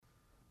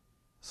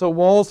So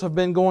walls have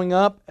been going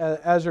up.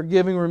 As you're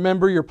giving,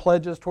 remember your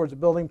pledges towards the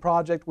building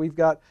project. We've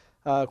got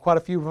quite a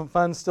few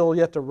funds still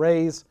yet to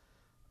raise.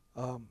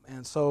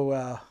 And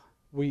so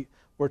we're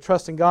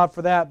trusting God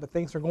for that, but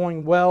things are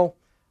going well.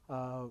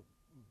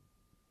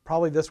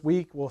 Probably this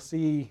week we'll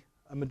see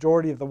a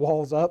majority of the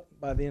walls up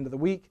by the end of the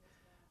week.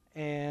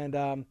 And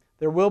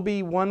there will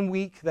be 1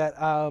 week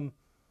that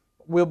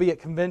we'll be at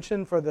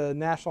convention for the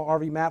National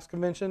RV Maps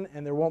Convention,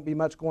 and there won't be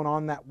much going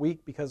on that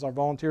week because our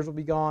volunteers will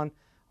be gone.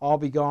 I'll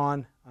be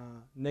gone.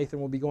 Nathan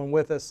will be going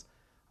with us.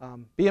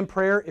 Be in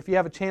prayer. If you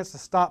have a chance to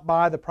stop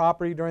by the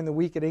property during the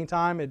week at any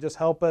time, it just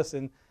help us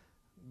in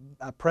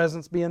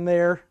presence being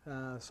there,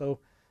 so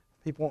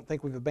people won't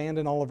think we've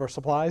abandoned all of our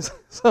supplies.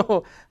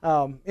 So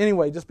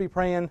anyway, just be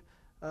praying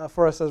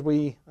for us as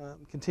we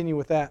continue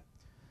with that.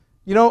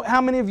 You know,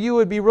 how many of you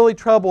would be really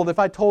troubled if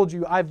I told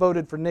you I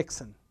voted for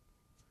Nixon?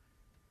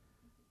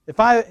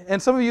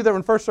 And some of you that were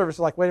in first service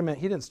are like, wait a minute,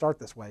 he didn't start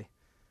this way.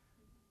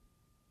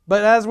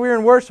 But as we were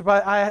in worship,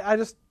 I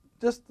just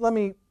let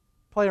me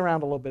play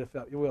around a little bit if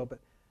you will. But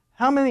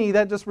how many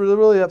that just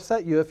really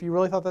upset you if you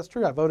really thought that's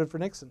true? I voted for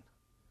Nixon.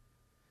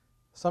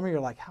 Some of you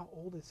are like, how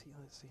old is he?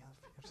 Let's see.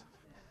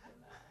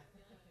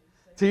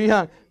 Too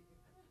young.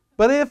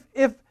 But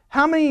if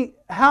how many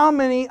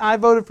I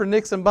voted for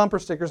Nixon bumper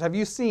stickers have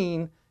you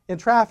seen in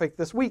traffic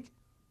this week?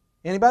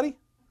 Anybody?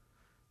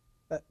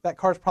 That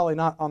car's probably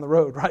not on the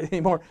road right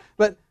anymore.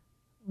 But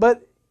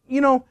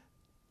you know,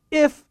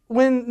 if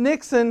when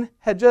Nixon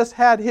had just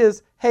had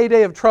his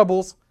heyday of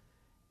troubles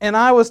and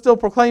I was still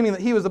proclaiming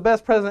that he was the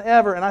best president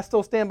ever and I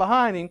still stand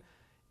behind him,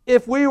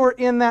 if we were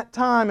in that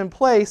time and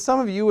place, some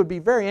of you would be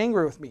very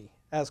angry with me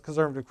as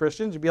conservative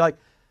Christians. You'd be like,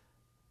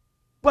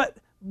 but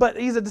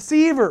he's a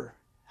deceiver.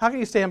 How can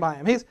you stand by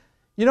him?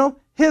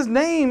 His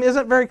name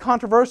isn't very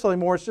controversial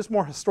anymore. It's just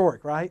more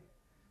historic, right?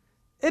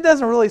 It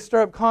doesn't really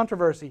stir up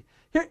controversy.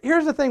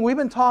 Here's the thing. We've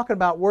been talking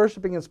about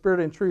worshiping in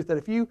spirit and truth, that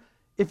if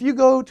you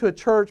go to a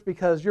church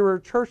because your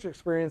church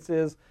experience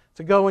is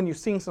to go and you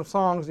sing some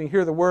songs and you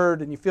hear the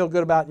word and you feel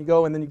good about it and you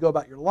go and then you go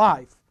about your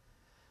life,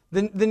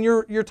 then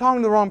you're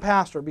talking to the wrong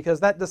pastor,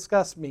 because that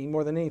disgusts me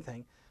more than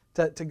anything,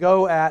 to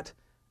go at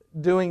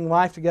doing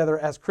life together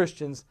as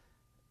Christians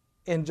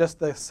in just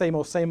the same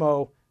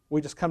old,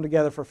 we just come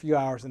together for a few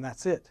hours and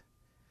that's it.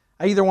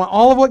 I either want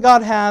all of what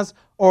God has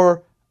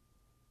or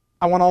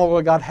I want all of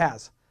what God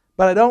has.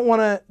 But I don't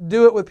want to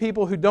do it with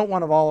people who don't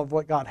want all of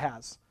what God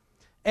has.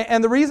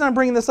 And the reason I'm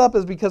bringing this up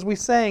is because we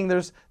sang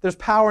there's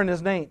power in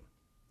His name.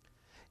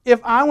 If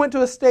I went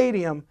to a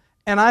stadium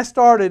and I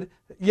started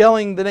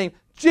yelling the name,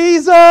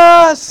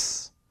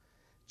 Jesus!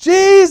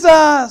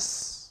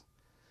 Jesus!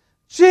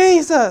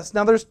 Jesus!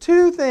 Now there's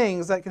two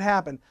things that can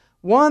happen.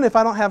 One, if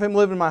I don't have Him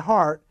live in my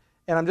heart,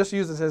 and I'm just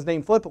using His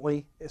name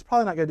flippantly, it's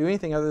probably not going to do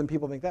anything other than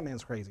people think that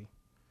man's crazy.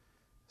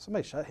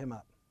 Somebody shut him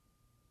up.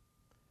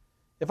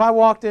 If I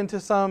walked into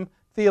some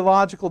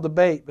theological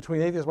debate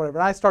between atheists or whatever,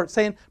 and I start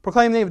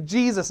proclaiming the name of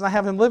Jesus, and I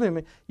have Him living in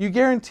me, you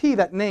guarantee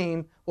that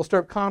name will stir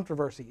up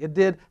controversy. It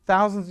did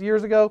thousands of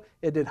years ago.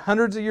 It did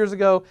hundreds of years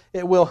ago.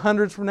 It will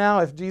hundreds from now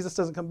if Jesus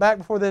doesn't come back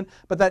before then.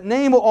 But that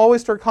name will always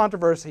stir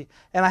controversy.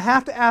 And I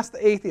have to ask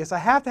the atheist. I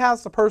have to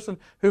ask the person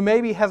who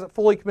maybe hasn't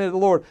fully committed to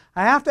the Lord.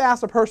 I have to ask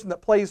the person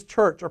that plays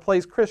church or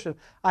plays Christian.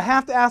 I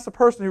have to ask the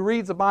person who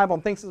reads the Bible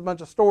and thinks it's a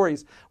bunch of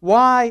stories.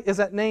 Why is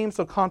that name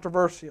so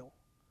controversial?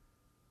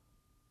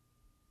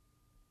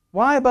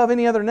 Why above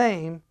any other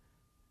name,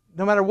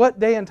 no matter what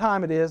day and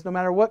time it is, no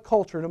matter what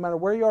culture, no matter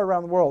where you are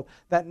around the world,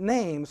 that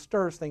name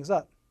stirs things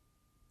up?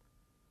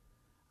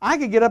 I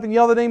could get up and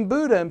yell the name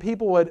Buddha and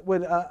people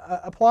would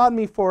applaud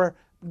me for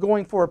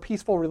going for a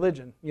peaceful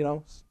religion,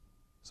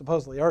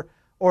 supposedly,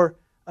 or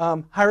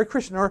Hare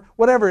Krishna or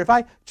whatever. If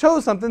I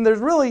chose something, there's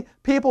really,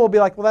 people will be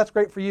like, well, that's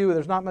great for you,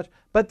 there's not much.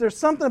 But there's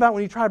something about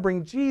when you try to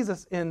bring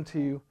Jesus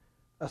into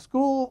a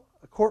school,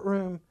 a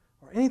courtroom,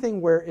 or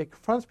anything where it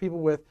confronts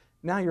people with,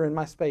 now you're in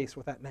my space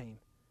with that name.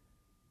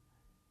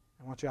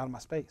 I want you out of my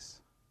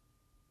space.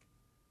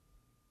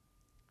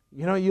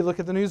 You look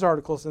at the news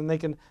articles and they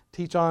can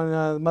teach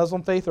on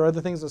Muslim faith or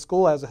other things at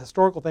school as a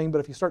historical thing, but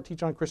if you start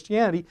teaching on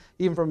Christianity,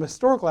 even from a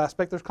historical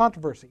aspect, there's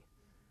controversy.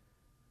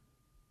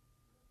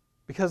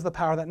 Because of the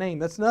power of that name.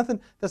 That's not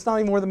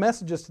any more the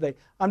messages today.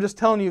 I'm just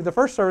telling you, the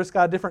first service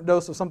got a different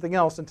dose of something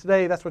else, and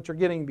today that's what you're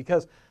getting,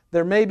 because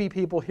there may be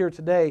people here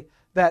today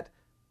that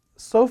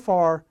so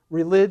far,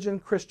 religion,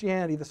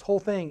 Christianity, this whole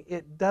thing,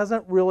 it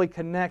doesn't really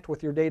connect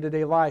with your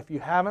day-to-day life.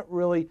 You haven't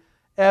really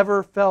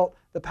ever felt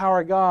the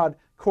power of God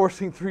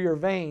coursing through your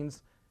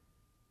veins,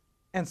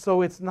 and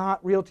so it's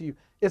not real to you.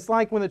 It's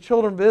like when the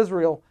children of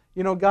Israel,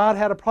 God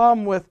had a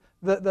problem with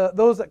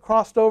those that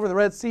crossed over the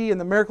Red Sea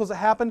and the miracles that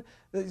happened.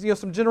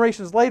 Some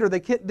generations later, they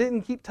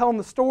didn't keep telling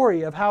the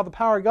story of how the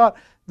power of God,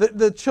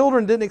 the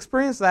children didn't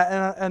experience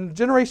that, and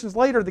generations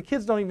later, the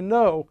kids don't even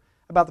know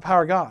about the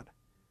power of God.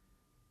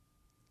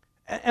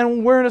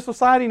 And we're in a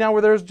society now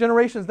where there's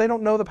generations, they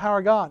don't know the power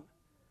of God.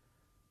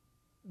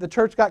 The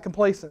church got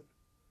complacent.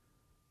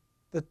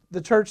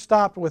 The church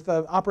stopped with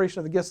the operation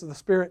of the gifts of the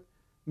Spirit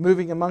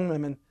moving among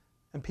them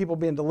and people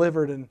being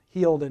delivered and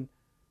healed. And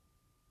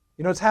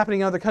You know, it's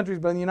happening in other countries,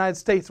 but in the United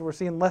States, we're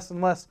seeing less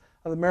and less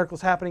of the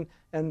miracles happening.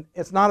 And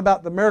it's not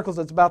about the miracles,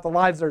 it's about the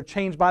lives that are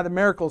changed by the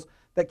miracles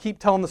that keep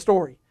telling the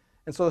story.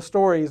 And so the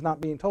story is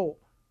not being told.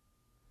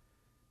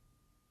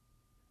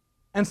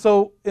 And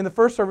so in the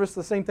first service,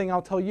 the same thing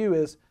I'll tell you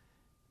is,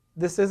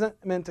 this isn't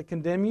meant to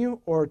condemn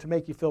you or to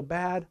make you feel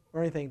bad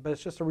or anything, but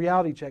it's just a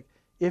reality check.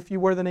 If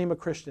you wear the name of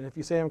Christian, if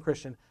you say I'm a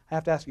Christian, I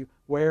have to ask you,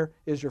 where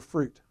is your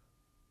fruit?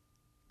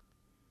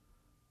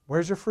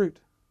 Where's your fruit?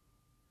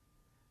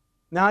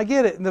 Now I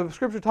get it. And the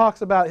scripture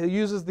talks about, it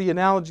uses the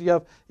analogy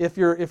of if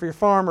you're a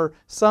farmer,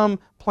 some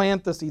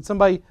plant the seed.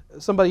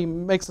 Somebody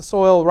makes the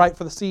soil right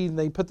for the seed and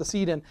they put the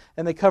seed in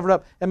and they cover it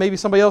up. And maybe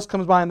somebody else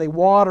comes by and they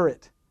water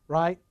it,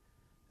 right?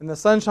 And the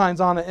sun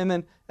shines on it,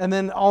 and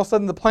then all of a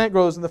sudden the plant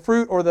grows and the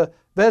fruit or the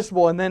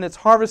vegetable, and then it's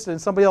harvested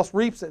and somebody else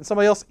reaps it and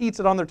somebody else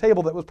eats it on their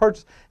table that was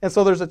purchased. And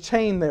so there's a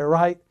chain there,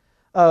 right,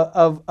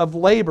 of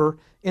labor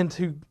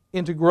into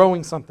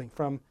growing something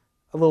from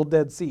a little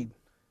dead seed.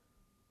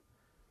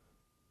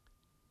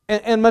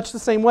 And much the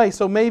same way.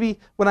 So maybe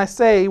when I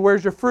say,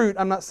 where's your fruit,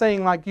 I'm not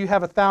saying like you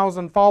have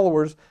 1,000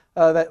 followers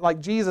that like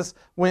Jesus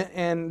went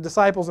and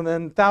disciples and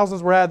then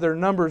thousands were added their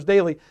numbers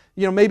daily.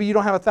 You know, maybe you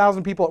don't have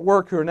 1,000 people at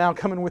work who are now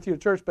coming with you to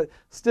church, but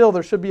still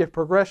there should be a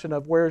progression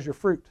of where's your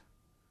fruit.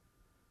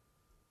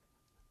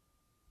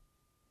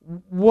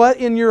 What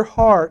in your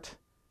heart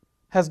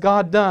has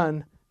God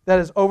done that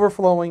is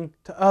overflowing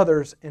to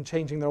others and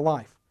changing their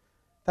life?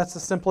 That's the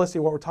simplicity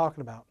of what we're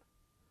talking about.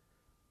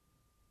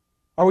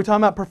 Are we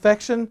talking about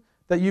perfection?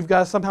 That you've got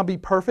to somehow be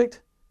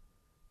perfect?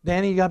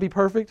 Danny, you got to be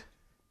perfect?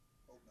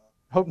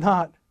 Hope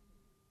not.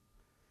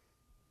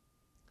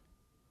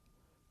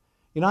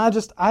 You know, I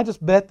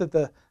just bet that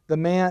the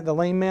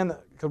lame man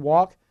that could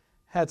walk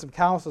had some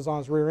calluses on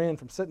his rear end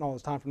from sitting all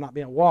this time from not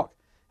being able to walk.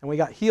 And we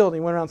got healed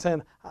and he went around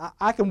saying,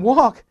 I can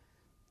walk.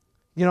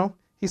 You know,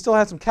 he still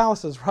had some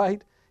calluses,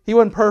 right? He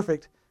wasn't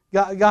perfect.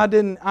 God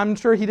didn't, I'm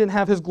sure he didn't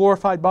have his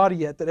glorified body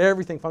yet, that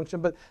everything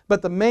functioned,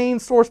 but the main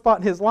sore spot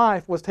in his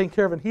life was taken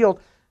care of and healed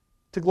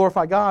to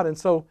glorify God. And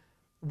so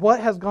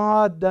what has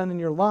God done in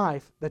your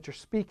life that you're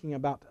speaking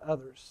about to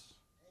others?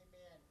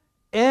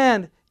 Amen.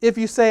 And if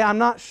you say, I'm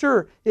not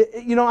sure,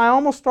 you know, I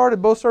almost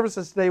started both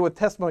services today with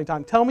testimony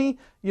time. Tell me,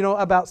 you know,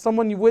 about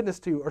someone you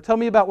witnessed to, or tell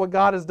me about what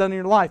God has done in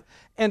your life.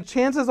 And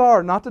chances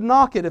are, not to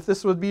knock it, if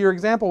this would be your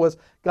example, was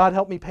God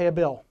helped me pay a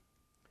bill.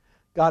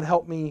 God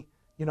helped me,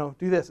 you know,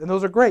 do this. And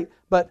those are great.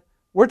 But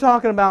we're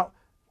talking about,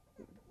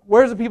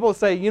 where's the people that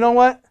say, you know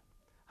what?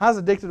 I was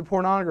addicted to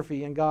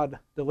pornography and God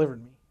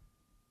delivered me.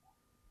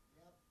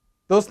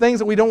 Those things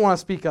that we don't want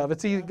to speak of.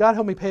 It's easy. God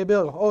help me pay a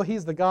bill. Oh,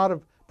 He's the God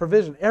of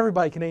provision.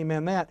 Everybody can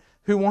amen that.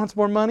 Who wants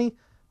more money?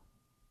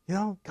 You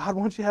know, God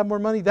wants you to have more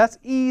money. That's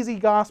easy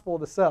gospel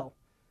to sell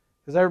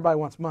because everybody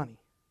wants money.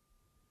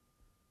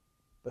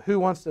 But who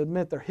wants to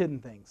admit their hidden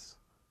things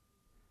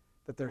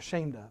that they're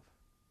ashamed of?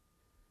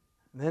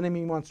 And the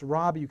enemy wants to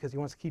rob you because he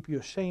wants to keep you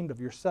ashamed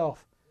of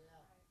yourself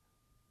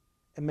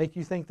and make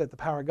you think that the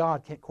power of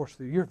God can't course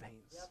through your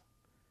veins.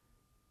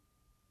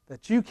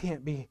 That you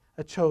can't be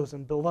a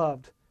chosen,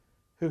 beloved,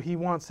 who He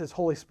wants His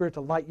Holy Spirit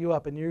to light you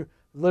up, and you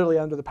literally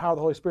under the power of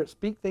the Holy Spirit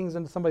speak things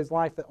into somebody's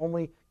life that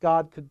only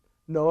God could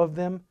know of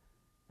them,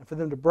 and for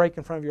them to break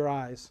in front of your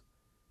eyes,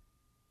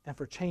 and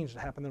for change to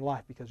happen in their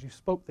life because you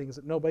spoke things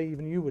that nobody,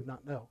 even you, would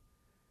not know.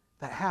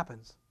 That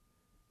happens.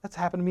 That's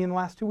happened to me in the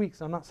last 2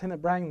 weeks. I'm not saying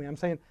it braggingly. I'm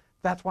saying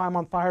that's why I'm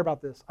on fire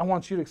about this. I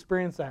want you to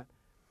experience that.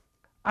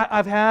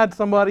 I've had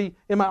somebody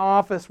in my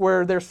office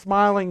where they're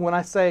smiling when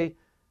I say,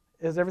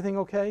 is everything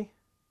okay?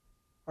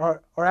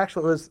 Or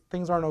actually, it was,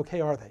 things aren't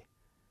okay, are they?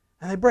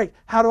 And they break.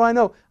 How do I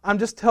know? I'm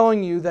just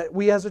telling you that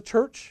we as a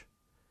church,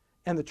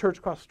 and the church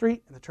across the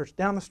street, and the church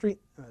down the street,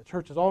 and the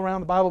churches all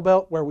around the Bible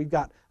Belt, where we've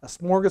got a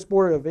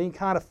smorgasbord of any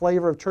kind of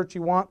flavor of church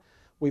you want,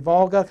 we've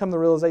all got to come to the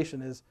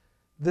realization is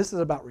this is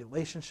about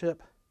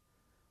relationship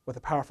with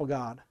a powerful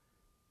God.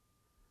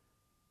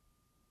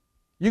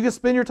 You can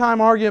spend your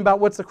time arguing about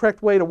what's the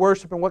correct way to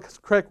worship and what's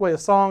the correct way of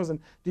songs and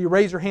do you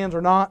raise your hands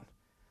or not.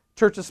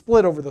 Church is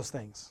split over those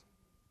things.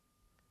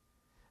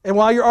 And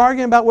while you're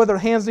arguing about whether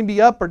hands need to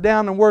be up or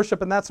down in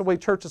worship and that's the way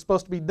church is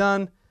supposed to be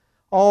done,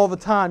 all the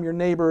time your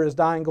neighbor is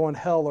dying going to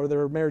hell or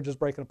their marriage is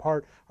breaking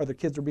apart or their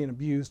kids are being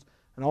abused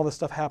and all this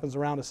stuff happens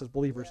around us as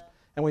believers. Yeah.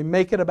 And we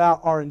make it about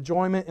our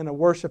enjoyment in a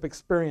worship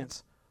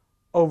experience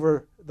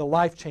over the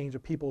life change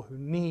of people who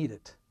need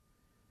it.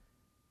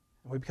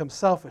 And we become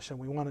selfish and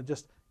we want to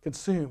just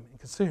consume and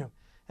consume.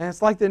 And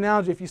it's like the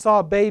analogy, if you saw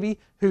a baby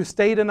who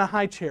stayed in a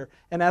high chair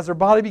and as their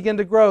body began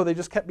to grow, they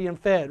just kept being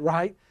fed,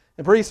 right?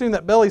 And pretty soon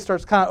that belly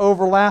starts kind of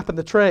overlapping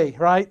the tray,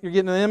 right? You're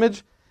getting an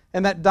image?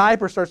 And that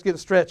diaper starts getting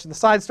stretched and the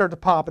sides start to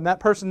pop and that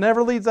person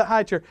never leaves that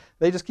high chair.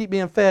 They just keep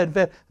being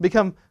fed,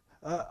 become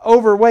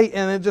overweight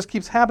and it just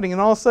keeps happening. And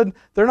all of a sudden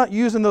they're not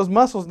using those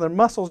muscles and their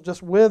muscles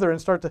just wither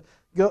and start to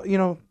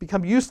go,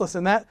 become useless.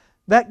 And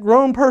that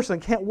grown person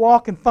can't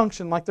walk and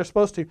function like they're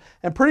supposed to.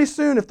 And pretty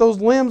soon, if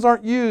those limbs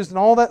aren't used and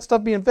all that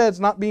stuff being fed is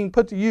not being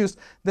put to use,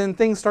 then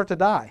things start to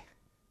die.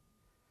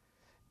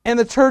 And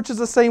the church is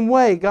the same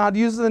way. God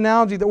uses the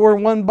analogy that we're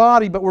one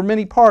body, but we're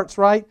many parts,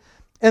 right?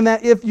 And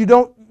that if you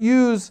don't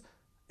use,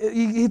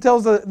 he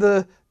tells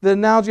the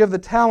analogy of the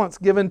talents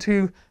given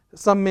to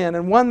some men.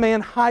 And one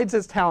man hides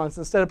his talents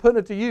instead of putting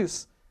it to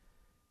use.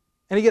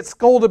 And he gets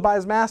scolded by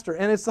his master.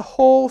 And it's the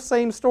whole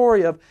same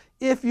story of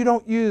if you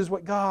don't use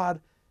what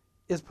God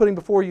is putting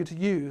before you to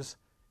use,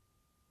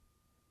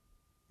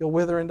 you'll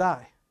wither and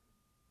die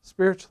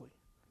spiritually.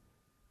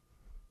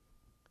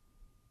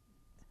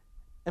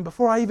 And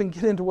before I even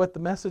get into what the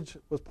message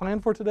was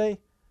planned for today,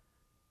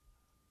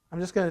 I'm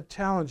just going to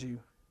challenge you.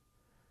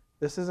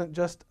 This isn't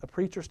just a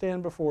preacher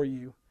standing before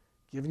you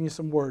giving you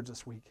some words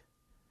this week.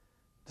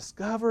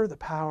 Discover the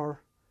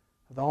power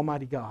of the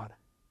Almighty God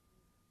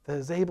that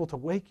is able to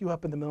wake you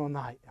up in the middle of the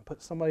night and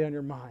put somebody on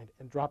your mind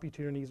and drop you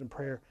to your knees in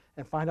prayer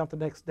and find out the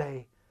next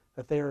day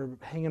that they are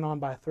hanging on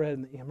by a thread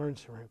in the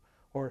emergency room,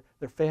 or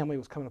their family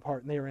was coming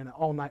apart and they were in an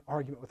all-night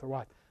argument with their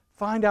wife.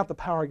 Find out the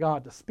power of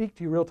God to speak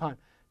to you real time.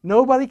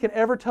 Nobody can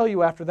ever tell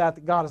you after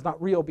that God is not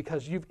real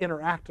because you've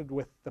interacted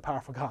with the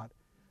powerful God.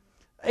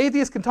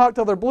 Atheists can talk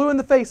till they're blue in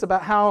the face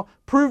about how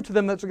prove to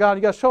them that there's a God.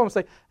 You got to show them and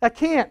say, I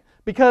can't,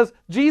 because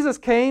Jesus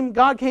came,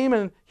 God came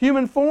in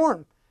human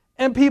form.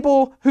 And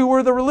people who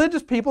were the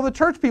religious people, the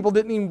church people,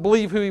 didn't even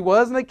believe who he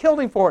was, and they killed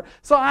him for it.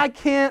 So I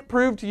can't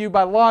prove to you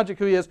by logic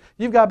who he is.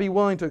 You've got to be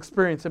willing to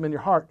experience him in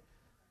your heart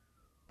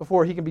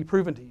before he can be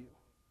proven to you.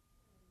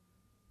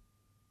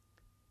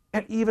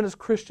 And even as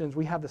Christians,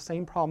 we have the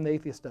same problem the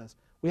atheist does.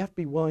 We have to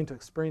be willing to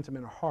experience him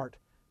in our heart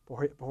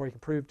before he can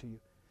prove to you.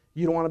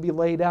 You don't want to be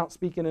laid out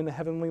speaking in a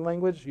heavenly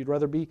language. You'd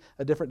rather be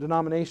a different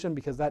denomination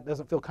because that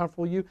doesn't feel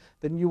comfortable to you.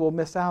 Then you will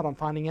miss out on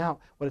finding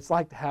out what it's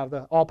like to have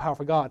the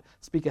all-powerful God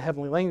speak a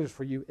heavenly language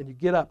for you. And you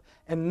get up,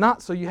 and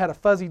not so you had a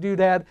fuzzy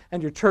doodad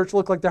and your church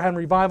looked like they're having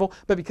revival,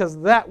 but because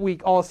that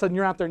week all of a sudden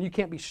you're out there and you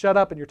can't be shut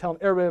up and you're telling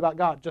everybody about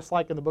God, just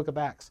like in the book of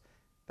Acts.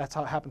 That's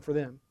how it happened for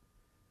them.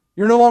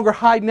 You're no longer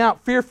hiding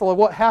out fearful of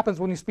what happens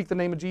when you speak the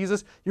name of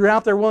Jesus. You're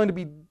out there willing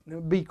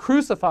to be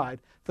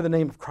crucified for the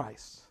name of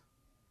Christ.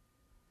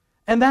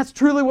 And that's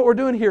truly what we're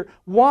doing here.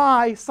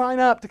 Why sign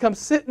up to come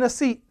sit in a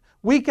seat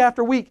week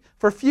after week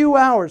for a few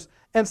hours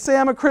and say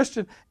I'm a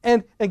Christian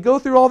and go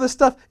through all this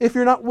stuff if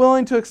you're not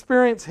willing to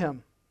experience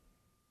him?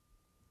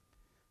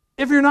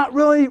 If you're not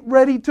really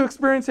ready to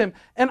experience him.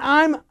 And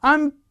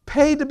I'm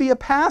paid to be a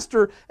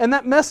pastor, and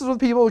that messes with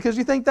people because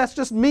you think that's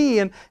just me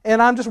and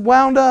I'm just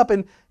wound up.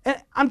 And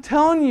I'm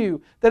telling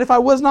you that if I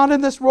was not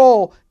in this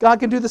role, God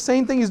can do the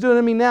same thing he's doing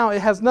to me now.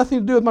 It has nothing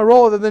to do with my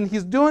role other than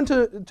he's doing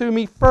to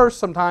me first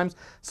sometimes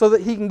so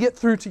that he can get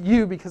through to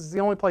you, because it's the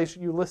only place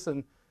you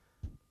listen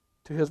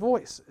to his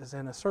voice is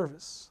in a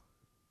service.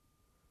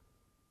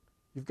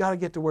 You've got to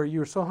get to where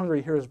you're so hungry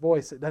to hear his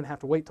voice it doesn't have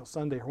to wait till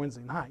Sunday or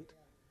Wednesday night.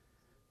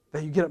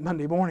 That you get up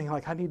Monday morning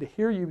like, I need to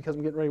hear you because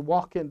I'm getting ready to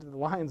walk into the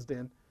lion's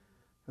den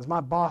because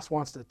my boss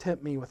wants to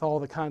tempt me with all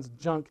the kinds of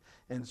junk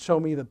and show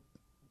me the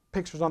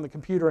pictures on the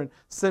computer and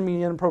send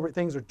me inappropriate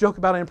things or joke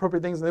about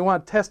inappropriate things, and they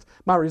want to test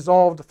my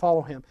resolve to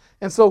follow him.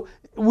 And so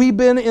we've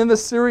been in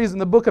this series in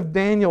the book of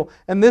Daniel,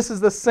 and this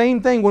is the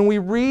same thing. When we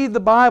read the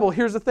Bible,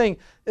 here's the thing.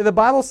 The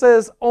Bible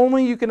says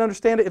only you can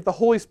understand it if the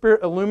Holy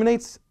Spirit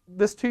illuminates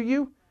this to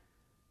you.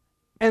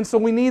 And so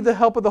we need the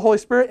help of the Holy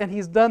Spirit, and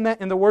he's done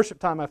that in the worship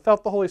time. I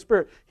felt the Holy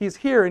Spirit. He's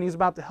here, and he's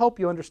about to help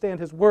you understand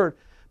his word.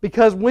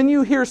 Because when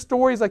you hear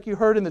stories like you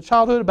heard in the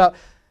childhood about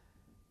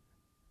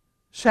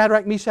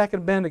Shadrach, Meshach,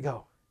 and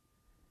Abednego,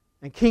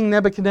 and King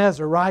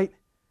Nebuchadnezzar, right,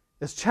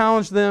 has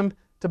challenged them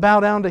to bow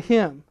down to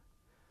him.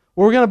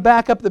 We're going to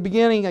back up the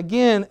beginning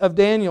again of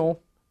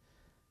Daniel.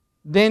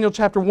 Daniel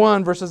chapter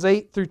 1, verses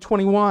 8 through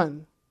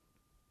 21.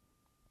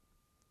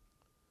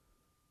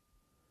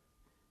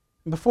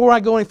 And before I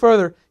go any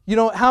further, you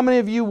know, how many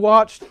of you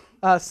watched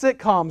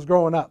sitcoms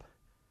growing up?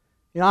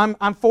 You know,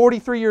 I'm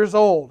 43 years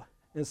old,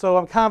 and so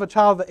I'm kind of a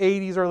child of the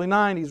 80s, early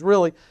 90s,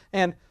 really.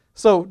 And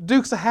so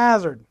Dukes of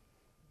Hazzard.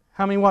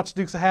 How many watched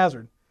Dukes of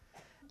Hazzard?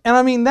 And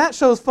I mean, that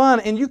show's fun,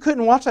 and you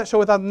couldn't watch that show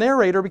without the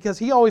narrator because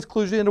he always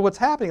clues you into what's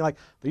happening. Like,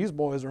 these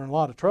boys are in a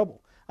lot of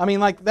trouble. I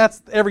mean, like,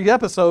 that's every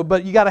episode,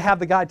 but you got to have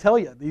the guy tell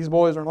you, these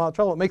boys are in a lot of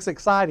trouble. It makes it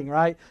exciting,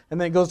 right? And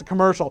then it goes to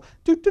commercial.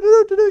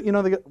 You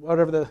know,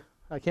 whatever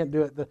I can't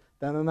do it. The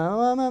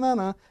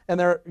da-na-na-na-na-na, and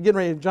they're getting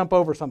ready to jump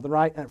over something,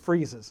 right? And it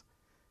freezes.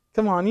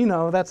 Come on, you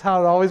know, that's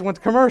how it always went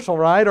to commercial,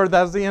 right? Or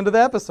that's the end of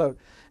the episode.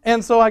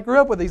 And so I grew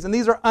up with these, and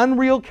these are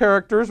unreal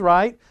characters,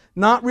 right?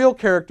 Not real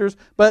characters,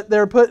 but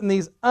they're put in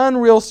these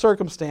unreal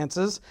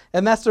circumstances,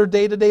 and that's their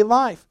day-to-day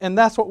life. And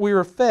that's what we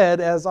were fed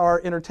as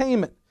our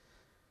entertainment.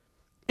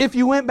 If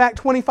you went back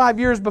 25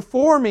 years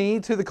before me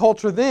to the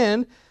culture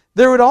then,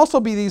 there would also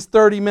be these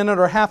 30-minute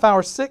or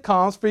half-hour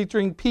sitcoms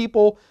featuring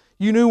people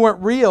you knew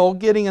weren't real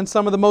getting in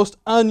some of the most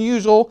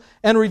unusual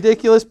and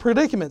ridiculous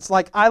predicaments,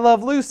 like I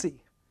Love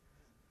Lucy.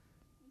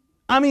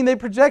 I mean, they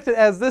project it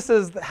as this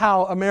is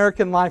how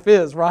American life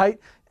is, right?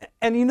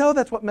 And you know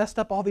that's what messed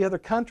up all the other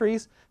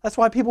countries. That's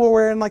why people were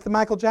wearing like the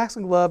Michael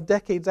Jackson glove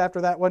decades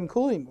after that wasn't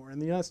cool anymore in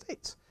the United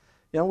States.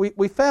 You know,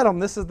 we fed them,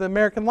 this is the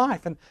American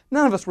life. And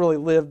none of us really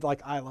lived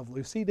like I Love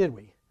Lucy, did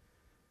we?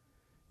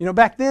 You know,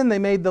 back then they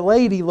made the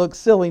lady look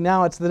silly,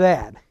 now it's the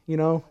dad. You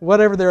know,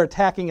 whatever they're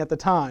attacking at the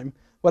time,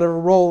 whatever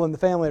role in the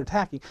family they're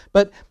attacking.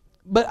 But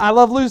I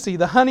love Lucy,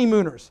 the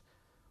honeymooners.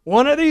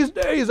 One of these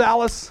days,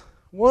 Alice,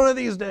 one of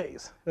these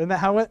days. Isn't that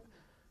how it went?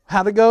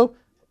 How'd it go?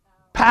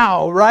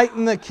 Pow, right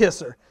in the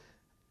kisser.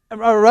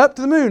 Or up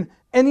to the moon.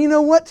 And you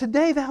know what?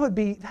 Today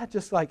that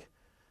just like,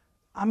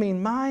 I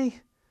mean, my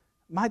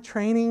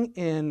training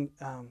in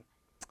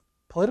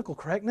political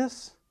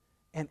correctness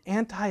and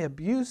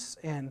anti-abuse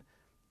and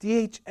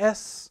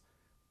DHS,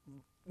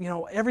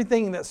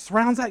 everything that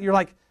surrounds that, you're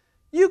like,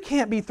 you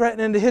can't be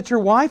threatening to hit your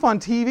wife on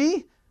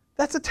TV.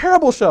 That's a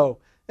terrible show.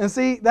 And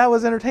see, that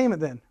was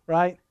entertainment then,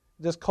 right?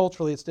 Just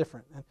culturally, it's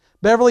different. And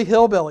Beverly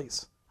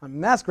Hillbillies. I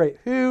mean, that's great.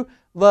 Who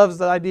loves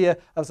the idea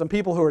of some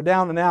people who are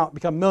down and out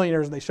become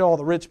millionaires and they show all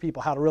the rich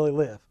people how to really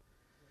live,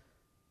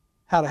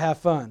 how to have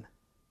fun?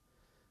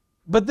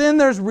 But then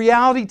there's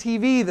reality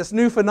TV, this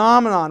new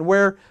phenomenon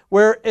where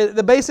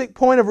the basic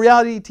point of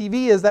reality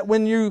TV is that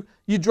when you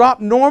drop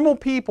normal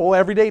people,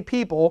 everyday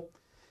people,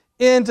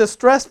 into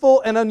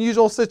stressful and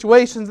unusual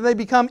situations, and they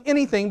become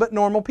anything but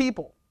normal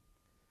people.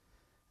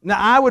 Now,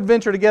 I would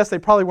venture to guess they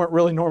probably weren't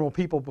really normal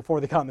people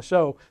before they got on the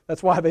show.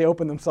 That's why they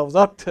opened themselves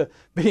up to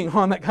being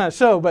on that kind of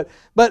show. But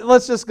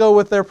let's just go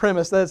with their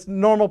premise. That's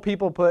normal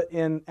people put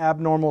in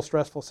abnormal,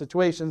 stressful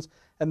situations,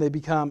 and they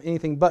become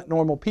anything but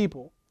normal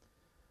people.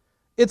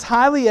 It's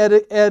highly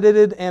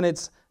edited, and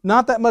it's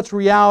not that much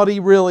reality,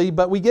 really,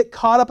 but we get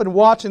caught up in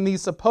watching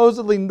these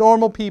supposedly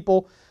normal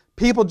people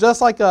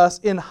just like us,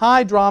 in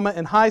high drama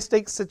and high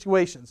stakes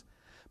situations.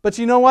 But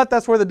you know what?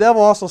 That's where the devil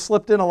also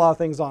slipped in a lot of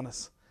things on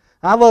us.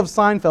 I love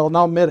Seinfeld, and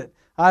I'll admit it.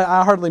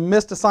 I hardly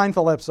missed a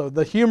Seinfeld episode.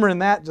 The humor in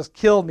that just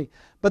killed me.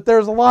 But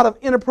there's a lot of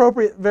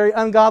inappropriate, very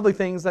ungodly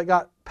things that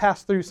got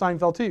passed through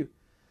Seinfeld too.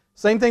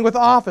 Same thing with The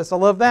Office. I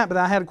love that, but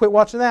I had to quit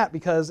watching that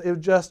because it was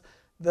just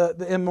the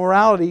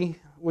immorality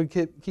would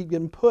keep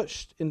getting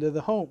pushed into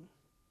the home.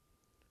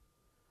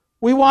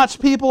 We watch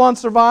people on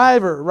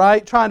Survivor,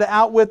 right, trying to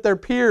outwit their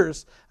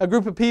peers. A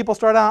group of people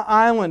start on an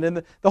island,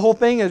 and the whole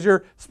thing is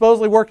you're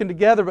supposedly working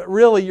together, but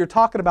really you're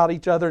talking about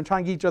each other and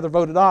trying to get each other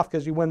voted off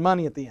because you win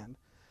money at the end.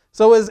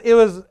 So it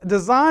was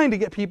designed to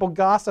get people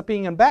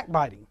gossiping and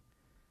backbiting.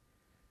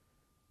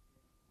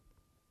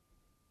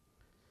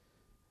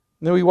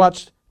 And then we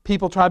watched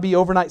people try to be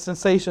overnight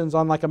sensations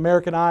on like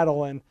American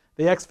Idol and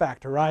The X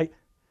Factor, right?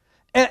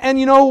 And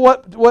you know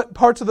what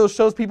parts of those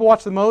shows people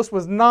watched the most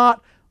was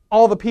not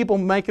all the people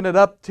making it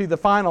up to the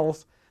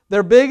finals.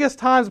 Their biggest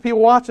times of people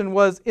watching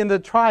was in the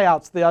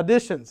tryouts, the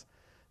auditions.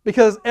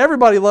 Because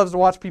everybody loves to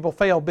watch people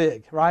fail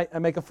big, right?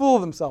 And make a fool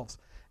of themselves.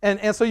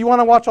 And so you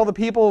want to watch all the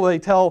people they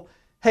tell,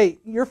 hey,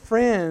 your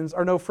friends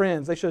are no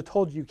friends. They should have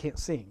told you can't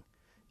sing.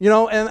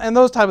 And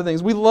those type of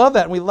things. We love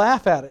that and we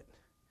laugh at it.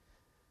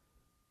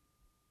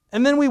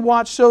 And then we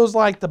watch shows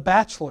like The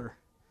Bachelor.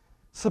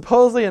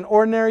 Supposedly an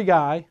ordinary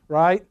guy,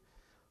 right?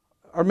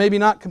 Or maybe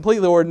not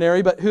completely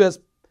ordinary, but who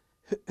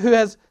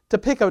has to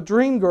pick a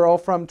dream girl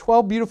from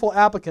 12 beautiful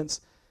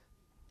applicants.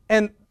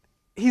 And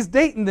he's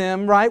dating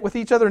them, right, with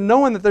each other,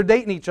 knowing that they're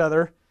dating each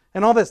other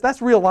and all this.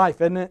 That's real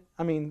life, isn't it?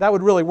 I mean, that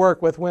would really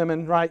work with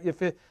women, right? If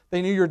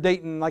they knew you're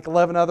dating like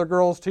 11 other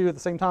girls too at the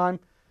same time,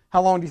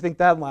 how long do you think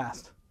that'd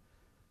last?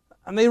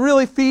 And they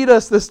really feed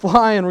us this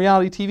lie in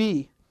reality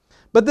TV.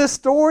 But this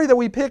story that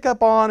we pick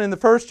up on in the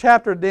first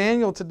chapter of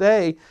Daniel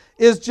today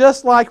is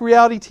just like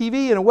reality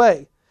TV in a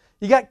way.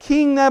 You got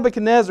King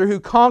Nebuchadnezzar who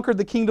conquered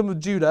the kingdom of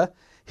Judah.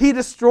 He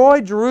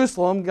destroyed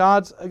Jerusalem,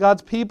 God's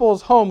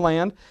people's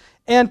homeland,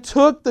 and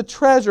took the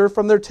treasure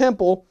from their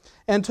temple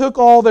and took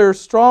all their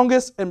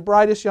strongest and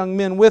brightest young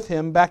men with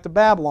him back to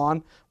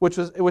Babylon, which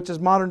is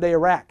modern-day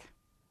Iraq.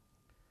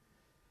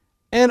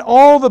 And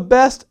all the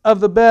best of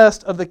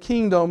the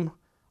kingdom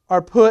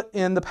are put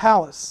in the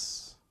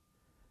palace.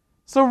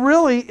 So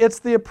really, it's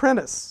The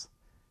Apprentice.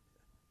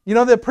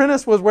 The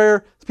Apprentice was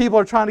where people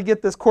are trying to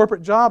get this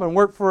corporate job and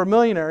work for a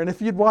millionaire. And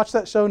if you'd watch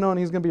that show knowing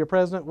he's going to be a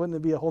president, wouldn't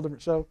it be a whole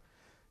different show?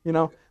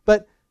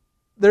 But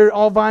they're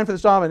all vying for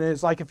this job, and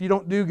it's like if you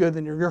don't do good,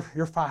 then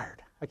you're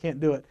fired. I can't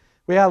do it.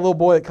 We had a little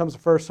boy that comes to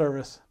first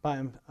service by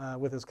him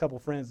with his couple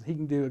friends. He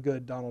can do a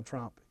good Donald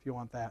Trump if you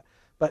want that.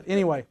 But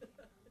anyway,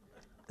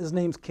 his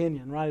name's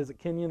Kenyon, right? Is it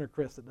Kenyon or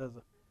Chris that does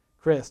it?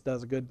 Chris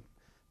does a good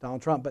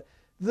Donald Trump. But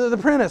the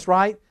Apprentice,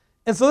 right?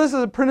 And so this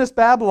is Apprentice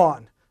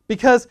Babylon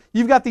because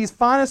you've got these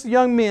finest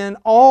young men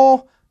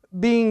all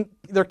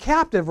they're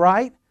captive,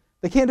 right?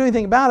 They can't do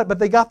anything about it, but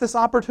they got this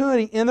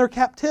opportunity in their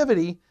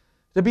captivity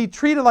to be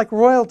treated like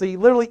royalty,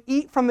 literally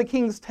eat from the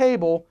king's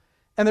table,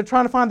 and they're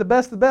trying to find the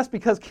best of the best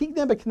because King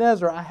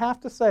Nebuchadnezzar, I have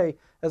to say,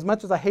 as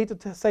much as I hate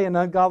to say an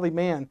ungodly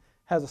man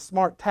has a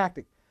smart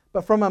tactic,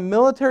 but from a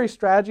military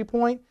strategy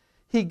point,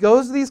 he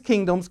goes to these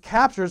kingdoms,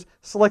 captures,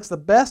 selects the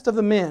best of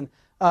the men,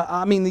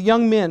 the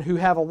young men who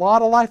have a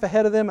lot of life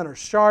ahead of them and are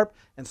sharp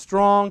and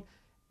strong,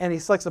 and he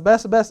selects the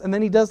best of the best, and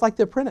then he does like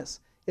The Apprentice.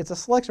 It's a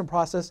selection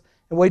process,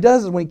 and what he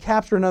does is when he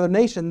captures another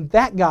nation,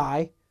 that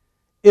guy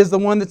is the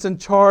one that's in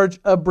charge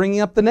of bringing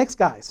up the next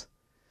guys.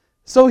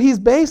 So he's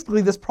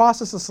basically, this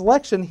process of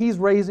selection, he's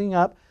raising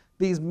up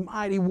these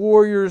mighty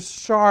warriors,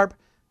 sharp,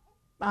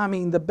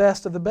 the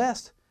best of the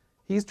best.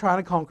 He's trying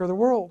to conquer the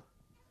world.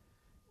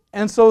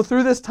 And so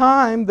through this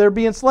time, they're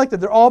being selected.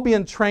 They're all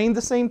being trained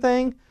the same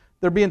thing.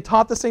 They're being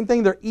taught the same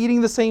thing. They're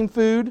eating the same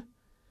food.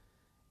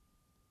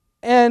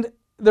 And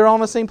they're all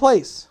in the same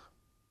place.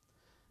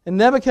 And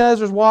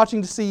Nebuchadnezzar's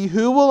watching to see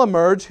who will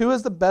emerge, who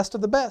is the best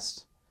of the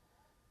best.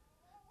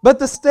 But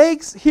the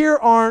stakes here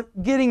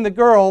aren't getting the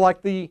girl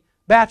like The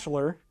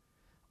Bachelor,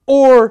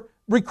 or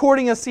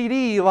recording a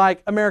CD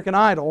like American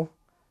Idol,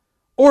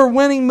 or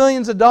winning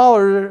millions of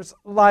dollars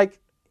like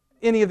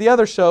any of the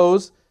other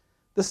shows.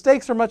 The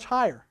stakes are much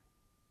higher.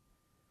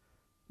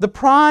 The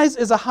prize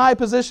is a high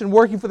position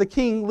working for the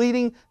king,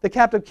 leading the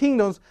captive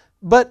kingdoms.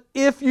 But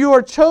if you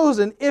are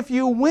chosen, if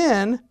you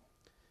win,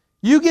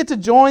 you get to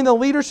join the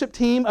leadership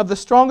team of the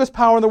strongest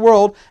power in the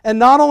world. And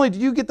not only do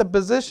you get the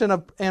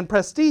position and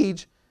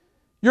prestige,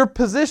 your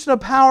position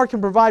of power can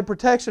provide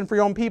protection for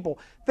your own people.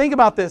 Think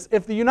about this.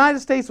 If the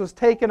United States was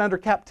taken under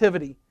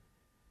captivity,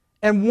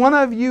 and one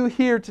of you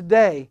here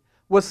today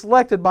was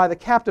selected by the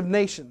captive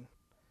nation,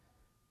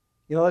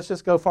 let's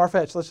just go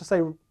far-fetched. Let's just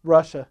say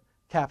Russia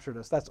captured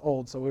us. That's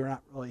old, so we were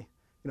not really,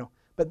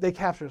 but they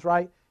captured us,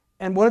 right?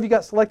 And one of you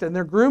got selected, and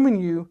they're grooming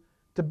you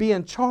to be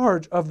in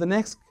charge of the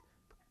next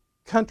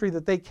country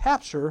that they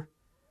capture.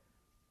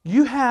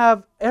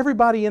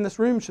 Everybody in this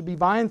room should be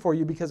vying for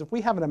you, because if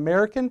we have an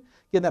American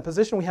get in that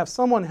position, we have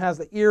someone who has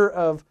the ear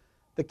of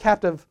the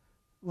captive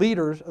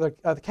leaders,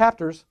 the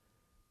captors,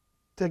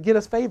 to get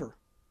us favor.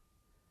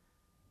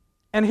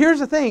 And here's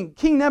the thing,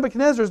 King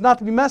Nebuchadnezzar is not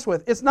to be messed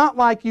with. It's not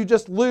like you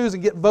just lose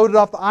and get voted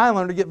off the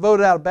island or get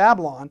voted out of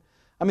Babylon.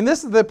 I mean,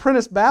 this is the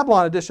Apprentice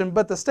Babylon edition,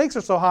 but the stakes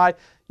are so high,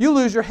 you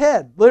lose your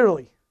head,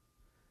 literally.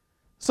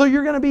 So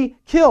you're going to be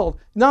killed.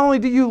 Not only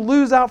do you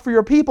lose out for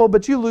your people,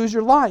 but you lose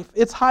your life.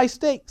 It's high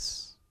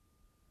stakes.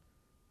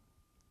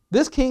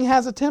 This king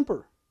has a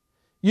temper.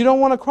 You don't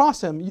want to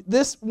cross him.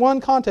 This one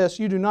contest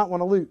you do not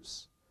want to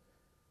lose.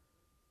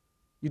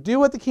 You do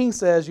what the king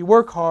says, you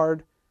work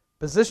hard,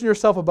 position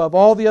yourself above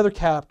all the other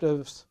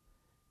captives,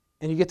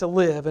 and you get to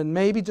live and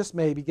maybe, just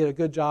maybe, get a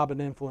good job and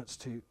influence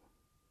too.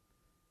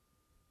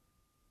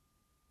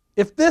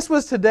 If this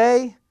was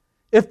today,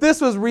 if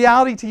this was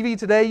reality TV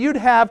today, you'd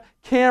have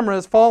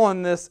cameras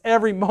following this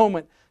every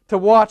moment to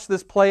watch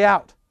this play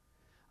out.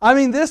 I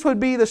mean, this would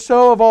be the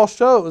show of all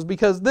shows,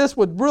 because this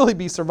would really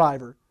be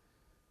Survivor.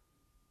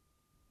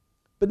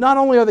 But not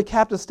only are the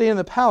captives staying in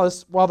the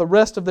palace while the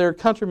rest of their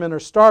countrymen are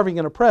starving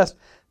and oppressed,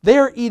 they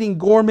are eating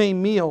gourmet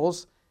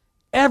meals,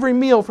 every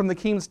meal from the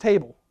king's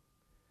table.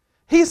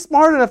 He's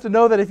smart enough to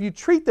know that if you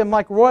treat them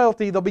like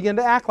royalty, they'll begin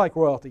to act like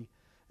royalty.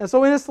 And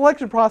so in his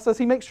selection process,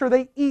 he makes sure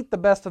they eat the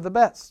best of the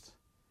best.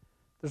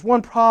 There's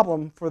one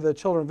problem for the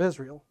children of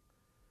Israel.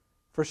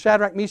 For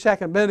Shadrach, Meshach,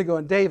 and Abednego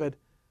and David,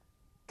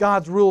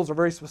 God's rules are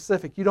very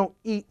specific. You don't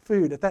eat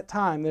food. At that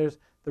time, the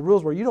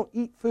rules were you don't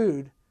eat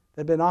food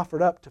that had been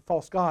offered up to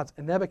false gods.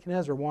 And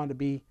Nebuchadnezzar wanted to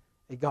be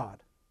a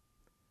god.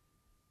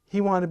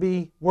 He wanted to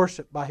be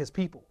worshipped by his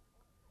people.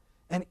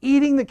 And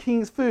eating the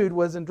king's food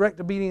was in direct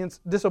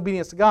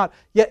disobedience to God.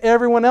 Yet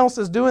everyone else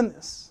is doing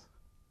this.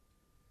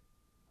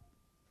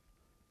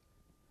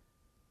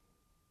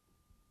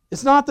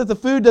 It's not that the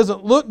food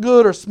doesn't look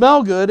good or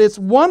smell good. It's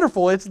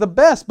wonderful. It's the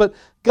best. But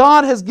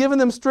God has given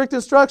them strict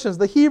instructions.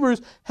 The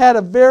Hebrews had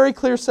a very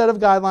clear set of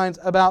guidelines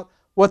about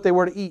what they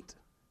were to eat.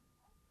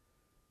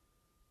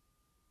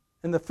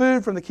 And the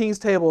food from the king's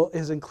table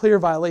is in clear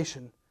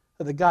violation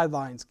of the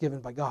guidelines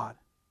given by God.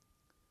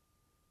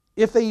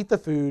 If they eat the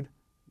food,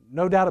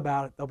 no doubt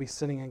about it, they'll be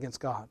sinning against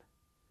God.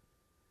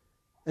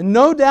 And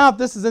no doubt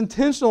this is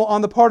intentional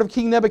on the part of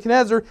King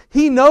Nebuchadnezzar.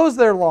 He knows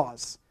their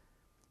laws.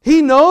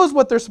 He knows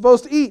what they're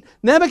supposed to eat.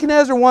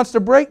 Nebuchadnezzar wants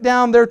to break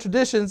down their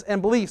traditions and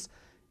beliefs.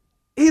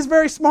 He's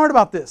very smart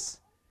about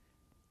this.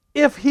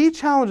 If he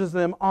challenges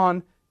them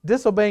on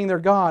disobeying their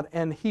God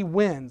and he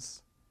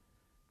wins,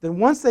 then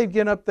once they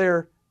get up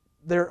their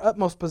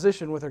utmost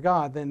position with their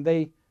God, then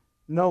they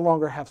no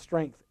longer have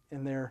strength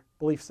in their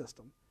belief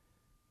system.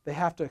 They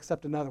have to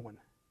accept another one.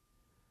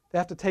 They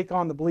have to take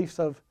on the beliefs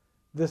of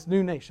this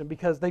new nation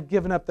because they've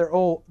given up their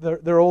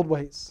old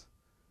ways.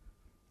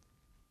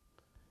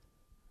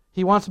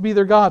 He wants to be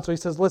their God, so he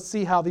says, let's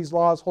see how these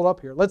laws hold up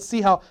here. Let's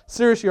see how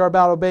serious you are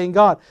about obeying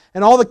God.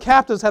 And all the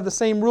captives have the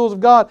same rules of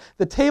God.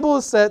 The table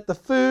is set, the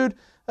food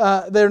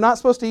they're not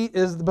supposed to eat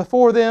is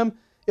before them.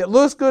 It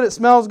looks good, it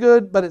smells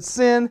good, but it's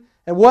sin.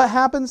 And what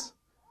happens?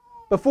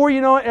 Before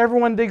you know it,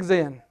 everyone digs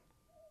in.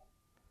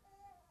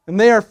 And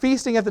they are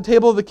feasting at the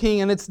table of the king,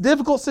 and it's a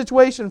difficult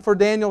situation for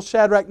Daniel,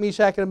 Shadrach,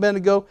 Meshach, and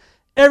Abednego.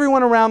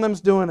 Everyone around them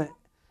is doing it.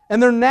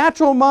 And their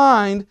natural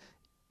mind,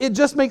 it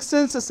just makes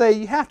sense to say,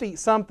 you have to eat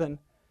something.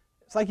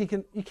 It's like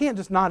you can't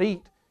just not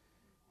eat.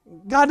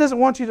 God doesn't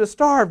want you to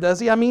starve, does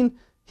He? I mean,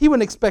 He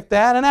wouldn't expect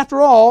that. And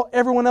after all,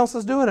 everyone else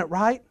is doing it,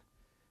 right?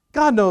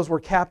 God knows we're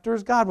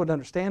captors. God would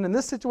understand. In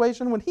this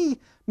situation, when He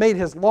made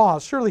His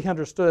laws, surely He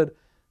understood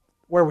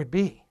where we'd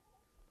be.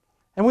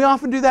 And we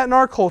often do that in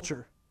our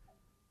culture.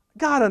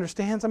 God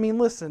understands. I mean,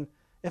 listen,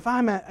 if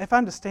I'm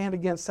to stand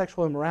against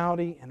sexual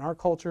immorality in our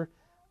culture,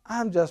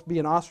 I'm just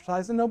being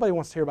ostracized, and nobody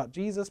wants to hear about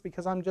Jesus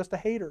because I'm just a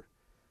hater.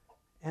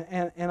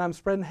 And I'm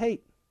spreading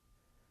hate.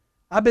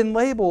 I've been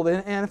labeled,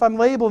 and if I'm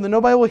labeled, then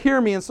nobody will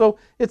hear me, and so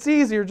it's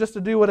easier just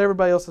to do what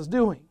everybody else is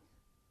doing.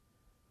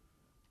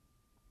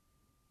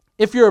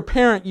 If you're a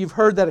parent, you've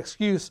heard that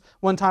excuse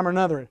one time or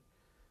another.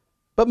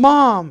 But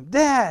Mom,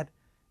 Dad,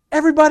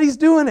 everybody's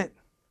doing it.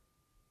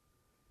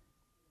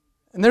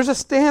 And there's a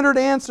standard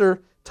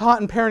answer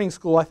taught in parenting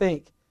school, I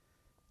think.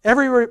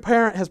 Every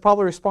parent has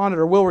probably responded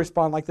or will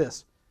respond like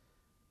this.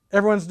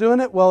 Everyone's doing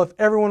it? Well, if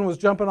everyone was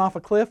jumping off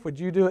a cliff, would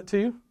you do it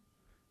too?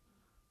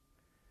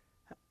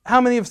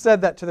 How many have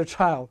said that to their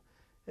child?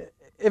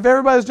 If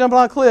everybody was jumping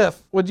on a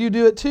cliff, would you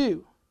do it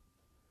too?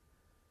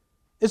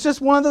 It's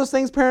just one of those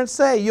things parents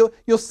say.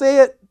 You'll say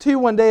it too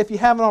one day if you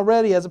haven't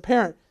already as a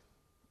parent.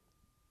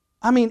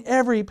 I mean,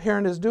 every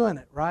parent is doing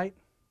it, right?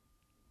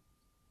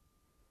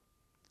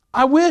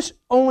 I wish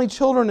only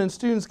children and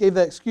students gave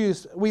that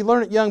excuse. We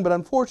learn it young, but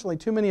unfortunately,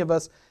 too many of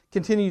us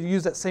continue to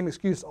use that same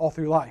excuse all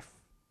through life.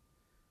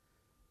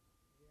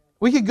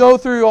 We could go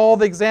through all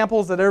the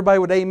examples that everybody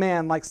would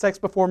amen, like sex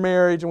before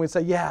marriage, and we'd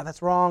say, yeah,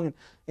 that's wrong,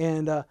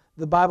 and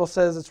the Bible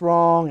says it's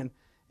wrong,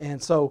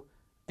 and so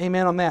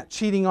amen on that.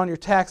 Cheating on your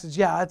taxes,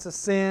 yeah, it's a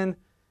sin,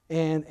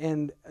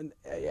 and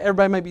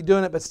everybody might be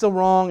doing it, but still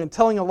wrong. And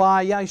telling a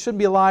lie, yeah, you shouldn't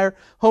be a liar.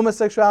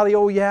 Homosexuality,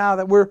 oh yeah,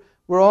 that we're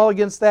all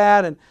against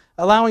that. And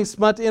allowing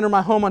smut to enter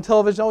my home on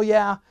television, oh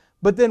yeah.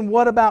 But then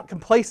what about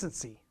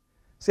complacency?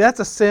 See, that's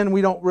a sin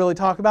we don't really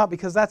talk about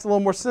because that's a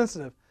little more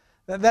sensitive.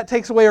 That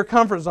takes away our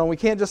comfort zone. We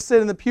can't just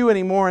sit in the pew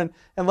anymore and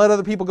let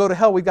other people go to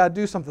hell. We've got to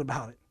do something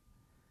about it,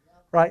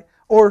 right?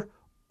 Or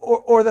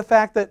the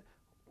fact that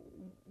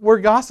we're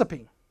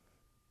gossiping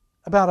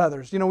about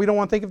others. You know, we don't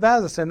want to think of that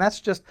as a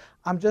sin.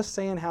 I'm just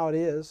saying how it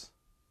is.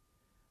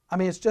 I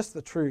mean, it's just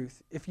the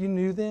truth. If you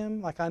knew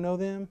them like I know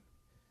them,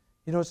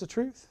 you know it's the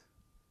truth.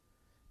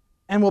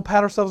 And we'll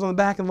pat ourselves on the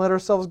back and let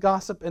ourselves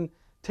gossip and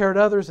tear at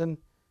others and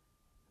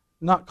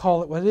not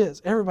call it what it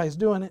is. Everybody's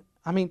doing it.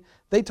 I mean,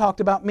 they talked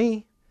about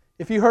me.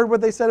 If you heard what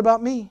they said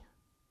about me,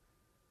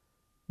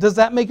 does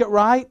that make it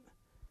right?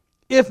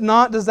 If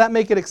not, does that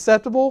make it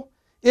acceptable?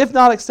 If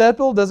not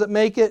acceptable, does it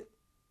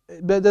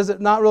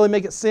not really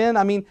make it sin?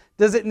 I mean,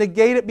 does it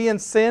negate it being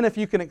sin if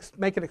you can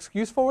make an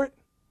excuse for it?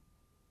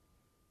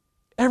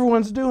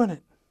 Everyone's doing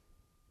it.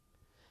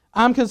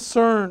 I'm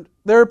concerned.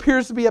 There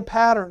appears to be a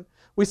pattern.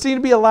 We seem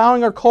to be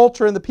allowing our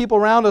culture and the people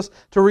around us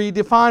to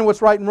redefine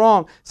what's right and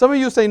wrong. Some of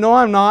you say, no,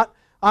 I'm not.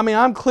 I mean,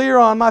 I'm clear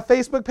on my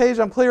Facebook page,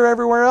 I'm clear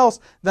everywhere else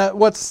that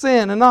what's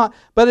sin and not.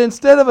 But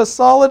instead of a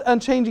solid,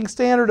 unchanging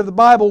standard of the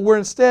Bible, we're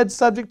instead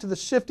subject to the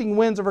shifting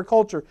winds of our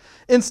culture.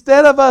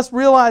 Instead of us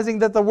realizing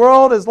that the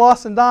world is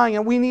lost and dying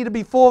and we need to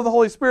be full of the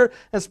Holy Spirit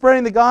and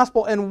spreading the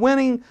gospel and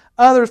winning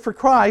others for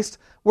Christ,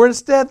 we're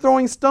instead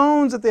throwing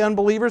stones at the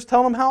unbelievers,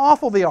 telling them how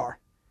awful they are.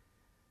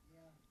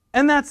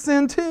 And that's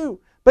sin too.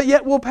 But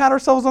yet we'll pat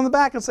ourselves on the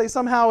back and say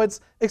somehow it's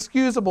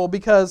excusable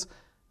because,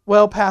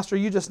 well, Pastor,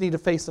 you just need to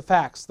face the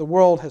facts. The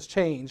world has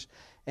changed,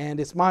 and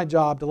it's my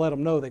job to let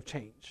them know they've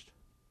changed.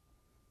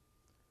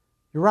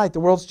 You're right, the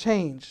world's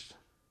changed.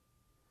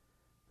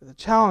 But the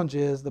challenge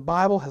is the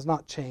Bible has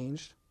not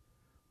changed.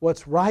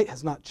 What's right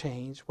has not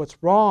changed.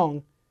 What's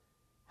wrong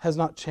has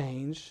not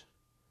changed.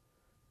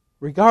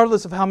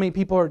 Regardless of how many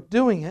people are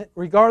doing it,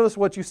 regardless of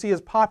what you see as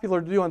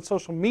popular to do on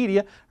social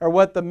media or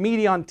what the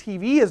media on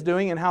TV is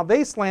doing and how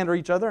they slander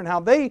each other and how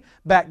they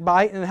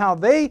backbite and how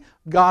they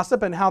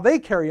gossip and how they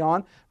carry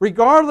on,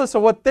 regardless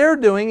of what they're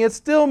doing, it's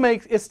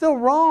still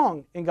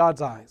wrong in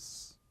God's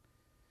eyes.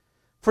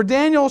 For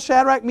Daniel,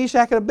 Shadrach,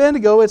 Meshach, and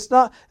Abednego, it's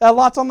not a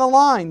lot's on the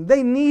line.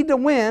 They need to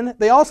win.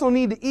 They also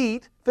need to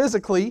eat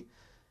physically.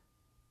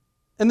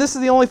 And this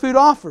is the only food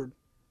offered.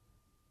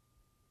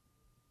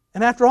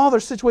 And after all, their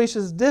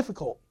situation is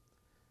difficult.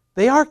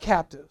 They are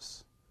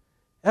captives.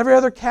 Every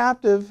other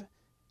captive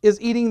is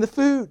eating the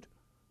food.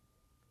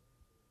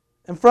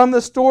 And from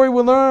this story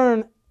we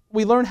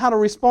learn how to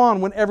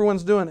respond when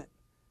everyone's doing it.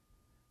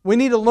 We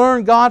need to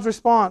learn God's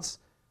response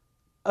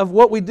of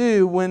what we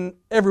do when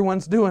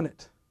everyone's doing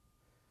it.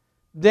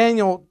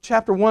 Daniel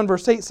chapter 1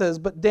 verse 8 says,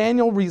 "But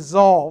Daniel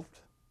resolved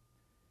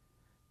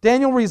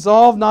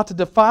not to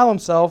defile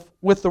himself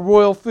with the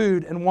royal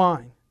food and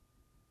wine."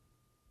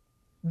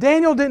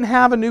 Daniel didn't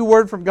have a new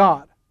word from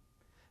God.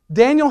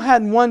 Daniel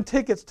hadn't won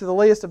tickets to the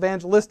latest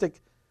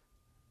evangelistic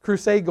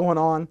crusade going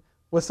on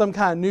with some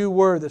kind of new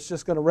word that's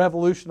just going to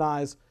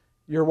revolutionize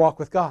your walk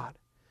with God.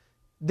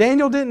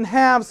 Daniel didn't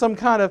have some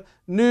kind of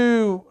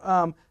new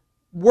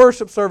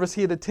worship service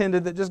he had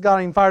attended that just got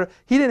him fired up.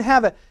 He didn't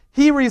have it.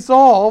 He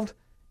resolved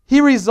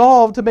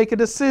to make a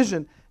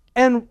decision.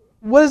 And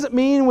what does it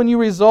mean when you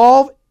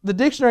resolve? The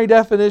dictionary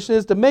definition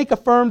is to make a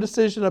firm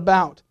decision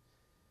about.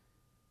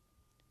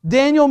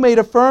 Daniel made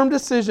a firm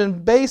decision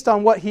based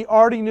on what he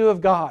already knew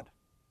of God.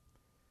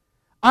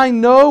 I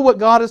know what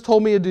God has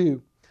told me to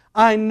do.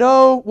 I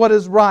know what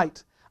is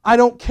right. I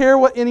don't care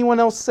what anyone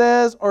else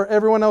says or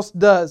everyone else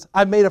does.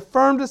 I've made a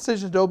firm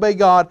decision to obey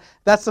God.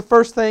 That's the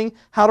first thing.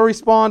 How to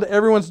respond to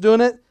everyone's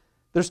doing it?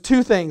 There's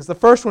two things. The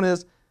first one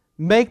is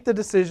make the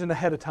decision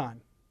ahead of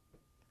time.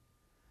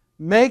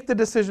 Make the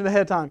decision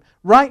ahead of time.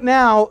 Right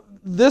now,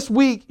 this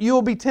week, you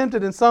will be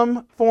tempted in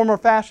some form or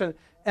fashion.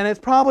 And it's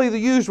probably the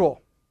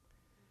usual.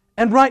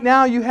 And right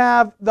now you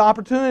have the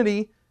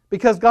opportunity,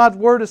 because God's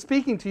Word is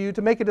speaking to you,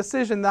 to make a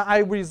decision that I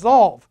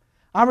resolve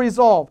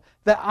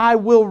that I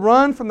will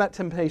run from that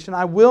temptation.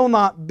 I will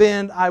not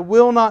bend. I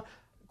will not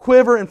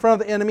quiver in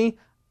front of the enemy.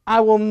 I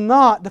will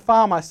not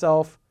defile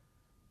myself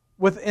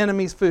with the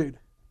enemy's food.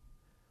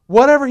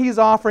 Whatever he's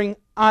offering,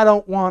 I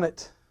don't want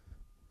it.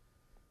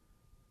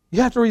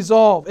 You have to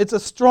resolve. It's a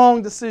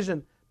strong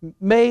decision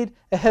made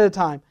ahead of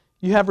time.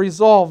 You have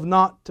resolved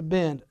not to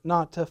bend,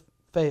 not to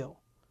fail.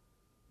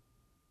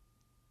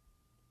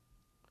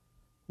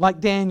 Like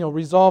Daniel,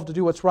 resolved to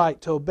do what's right,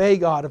 to obey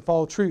God and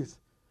follow truth.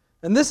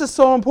 And this is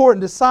so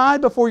important.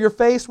 Decide before you're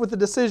faced with a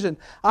decision.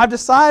 I've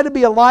decided to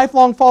be a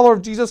lifelong follower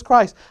of Jesus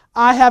Christ.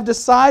 I have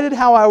decided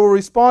how I will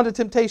respond to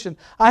temptation.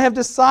 I have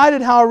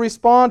decided how I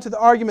respond to the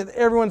argument that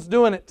everyone's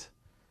doing it.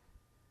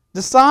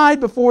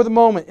 Decide before the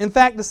moment. In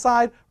fact,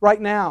 decide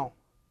right now.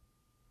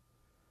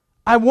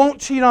 I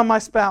won't cheat on my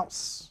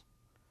spouse.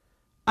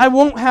 I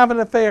won't have an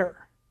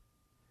affair.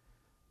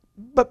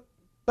 But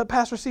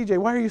Pastor CJ,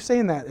 why are you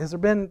saying that? Has there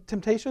been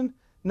temptation?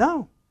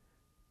 No.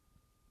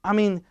 I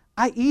mean,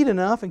 I eat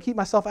enough and keep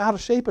myself out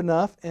of shape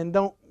enough and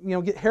don't,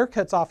 get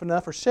haircuts off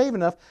enough or shave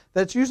enough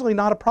that it's usually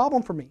not a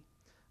problem for me.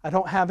 I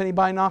don't have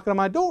anybody knocking on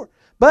my door.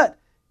 But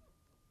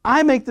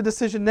I make the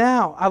decision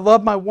now. I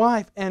love my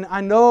wife, and I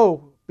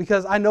know,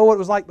 because I know what it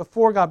was like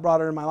before God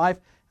brought her in my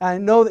life, and I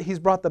know that He's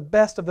brought the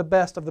best of the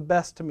best of the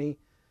best to me,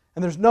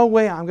 and there's no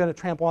way I'm going to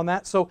trample on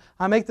that. So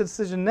I make the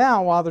decision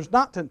now, while there's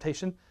not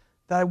temptation,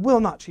 that I will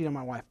not cheat on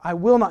my wife. I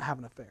will not have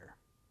an affair.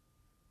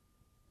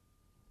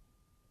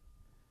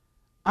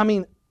 I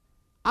mean,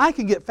 I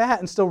can get fat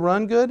and still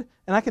run good,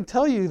 and I can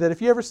tell you that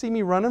if you ever see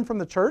me running from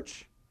the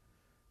church,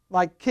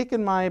 like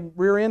kicking my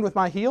rear end with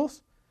my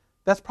heels,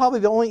 that's probably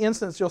the only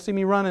instance you'll see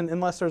me running,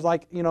 unless there's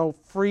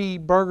free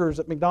burgers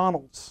at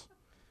McDonald's.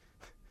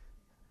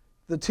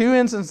 The two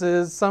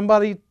instances,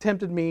 somebody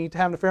tempted me to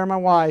have an affair with my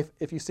wife,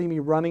 if you see me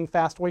running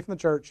fast away from the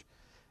church,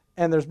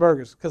 and there's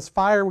burgers. Because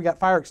we got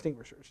fire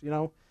extinguishers,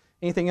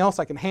 Anything else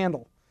I can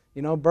handle.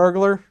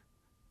 Burglar,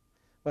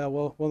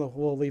 well,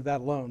 we'll leave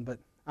that alone, but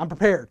I'm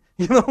prepared,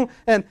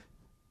 and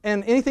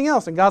anything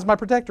else, and God's my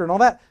protector and all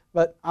that,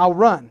 but I'll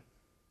run.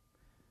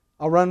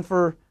 I'll run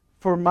for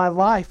my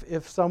life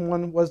if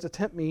someone was to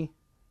tempt me.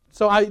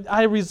 So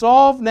I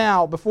resolve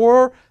now,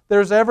 before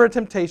there's ever a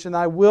temptation,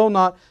 I will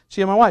not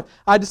cheat on my wife.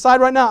 I decide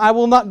right now I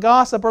will not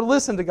gossip or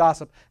listen to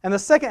gossip. And the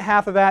second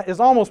half of that is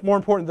almost more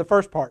important than the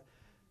first part,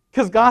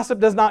 because gossip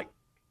does not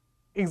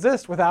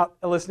exist without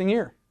a listening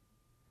ear.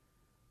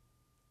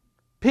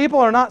 People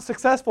are not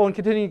successful in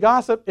continuing to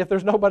gossip if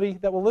there's nobody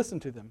that will listen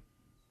to them.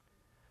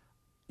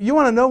 You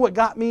want to know what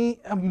got me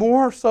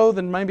more so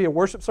than maybe a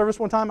worship service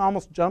one time? I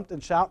almost jumped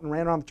and shouted and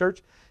ran around the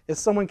church. Is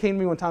someone came to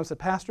me one time and said,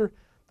 Pastor,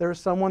 there was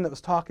someone that was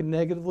talking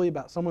negatively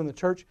about someone in the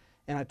church,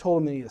 and I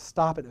told them they need to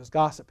stop it. It was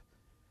gossip.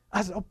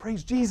 I said, oh,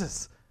 praise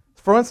Jesus.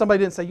 For once,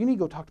 somebody didn't say, you need to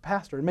go talk to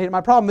Pastor, and made it my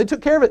problem. They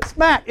took care of it.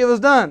 Smack, it was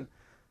done.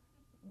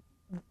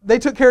 They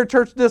took care of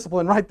church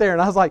discipline right there,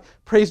 and I was like,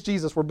 praise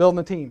Jesus, we're building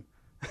a team.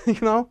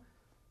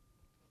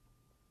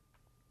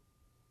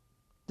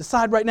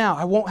 Decide right now,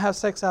 I won't have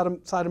sex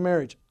outside of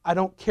marriage. I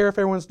don't care if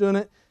everyone's doing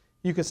it.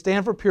 You can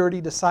stand for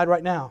purity. Decide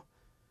right now.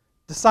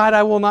 Decide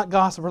I will not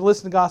gossip or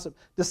listen to gossip.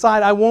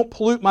 Decide I won't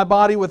pollute my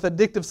body with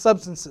addictive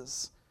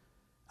substances.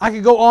 I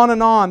could go on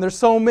and on. There's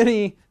so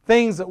many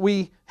things that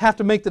we have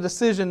to make the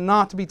decision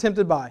not to be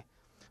tempted by.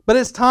 But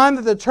it's time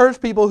that the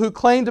church people who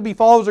claim to be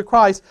followers of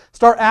Christ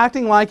start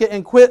acting like it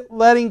and quit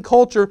letting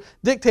culture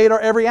dictate our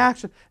every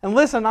action. And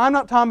listen, I'm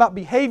not talking about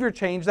behavior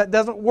change. That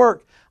doesn't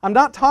work. I'm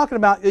not talking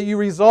about that you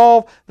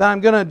resolve that I'm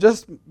going to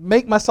just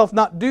make myself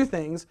not do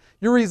things.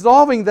 You're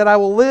resolving that I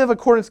will live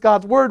according to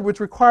God's Word, which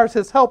requires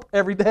His help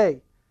every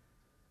day.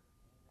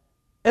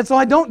 And so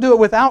I don't do it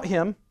without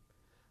Him.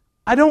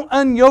 I don't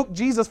unyoke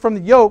Jesus from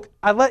the yoke.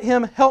 I let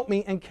Him help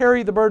me and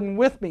carry the burden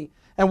with me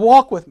and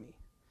walk with me.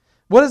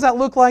 What does that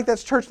look like?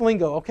 That's church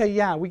lingo. Okay,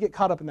 yeah, we get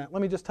caught up in that.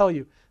 Let me just tell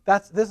you,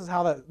 this is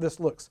how this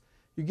looks.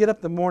 You get up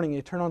in the morning,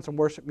 you turn on some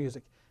worship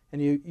music,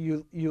 and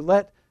you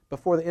let,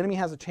 before the enemy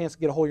has a chance to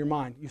get a hold of your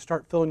mind, you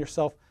start filling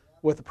yourself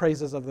with the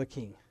praises of the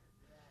King.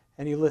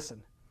 And you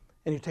listen.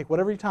 And you take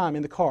whatever your time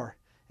in the car,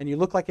 and you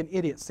look like an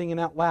idiot singing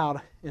out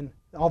loud and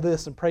all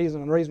this and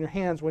praising and raising your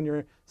hands when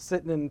you're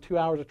sitting in 2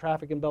 hours of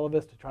traffic in Bella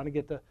Vista trying to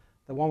get to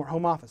the Walmart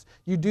home office.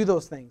 You do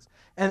those things.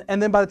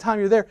 And then by the time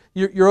you're there,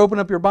 you're opening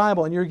up your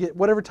Bible and you get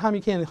whatever time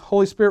you can,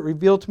 Holy Spirit,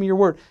 reveal to me your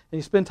Word. And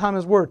you spend time in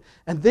His Word.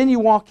 And then you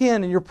walk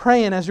in and you're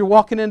praying as you're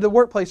walking into the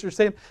workplace. You're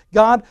saying,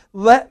 God,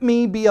 let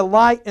me be a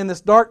light in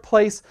this dark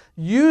place.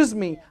 Use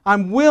me.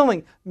 I'm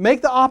willing.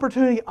 Make the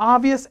opportunity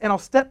obvious and I'll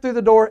step through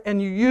the door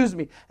and you use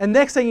me. And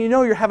next thing you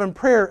know, you're having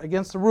prayer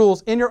against the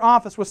rules in your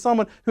office with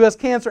someone who has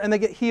cancer and they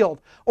get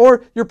healed.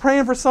 Or you're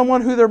praying for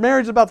someone who their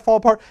marriage is about to fall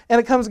apart and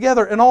it comes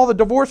together. And all the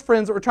divorced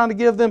friends that were trying to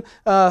give them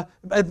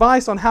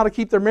advice on how to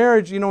keep their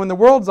marriage, in the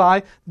world's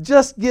eye,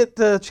 just get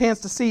the chance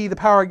to see the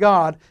power of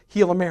God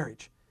heal a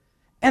marriage.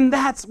 And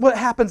that's what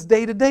happens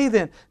day to day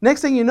then.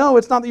 Next thing you know,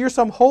 it's not that you're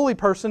some holy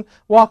person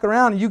walking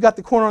around and you got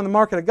the corner on the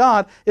market of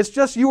God. It's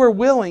just you were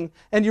willing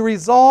and you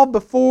resolved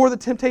before the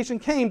temptation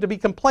came to be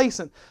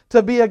complacent,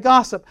 to be a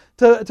gossip,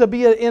 to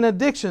be in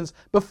addictions.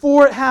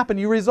 Before it happened,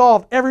 you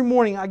resolved. Every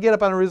morning I get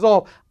up and I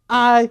resolve,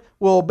 I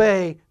will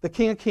obey the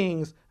King of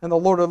Kings and the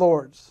Lord of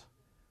Lords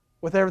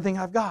with everything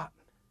I've got.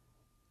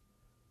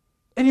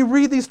 And you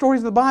read these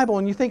stories in the Bible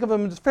and you think of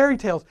them as fairy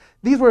tales.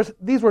 These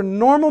were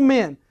normal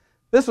men.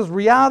 This was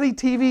reality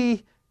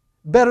TV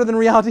better than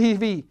reality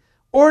TV.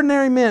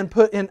 Ordinary men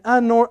put in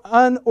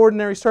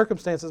unordinary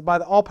circumstances by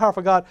the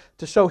all-powerful God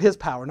to show His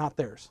power, not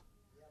theirs.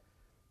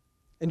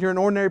 And you're an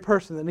ordinary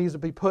person that needs to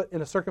be put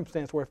in a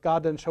circumstance where if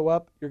God doesn't show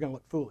up, you're going to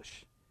look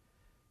foolish.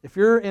 If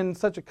you're in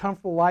such a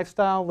comfortable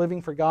lifestyle,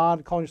 living for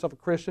God, calling yourself a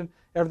Christian,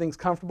 everything's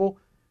comfortable,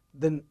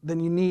 then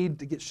you need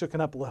to get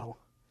shooken up a little.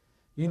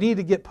 You need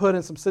to get put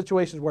in some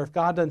situations where if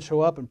God doesn't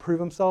show up and prove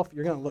Himself,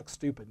 you're going to look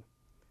stupid.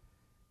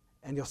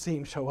 And you'll see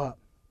Him show up.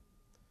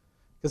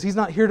 Because He's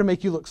not here to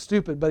make you look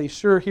stupid, but He's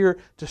sure here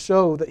to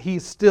show that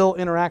He's still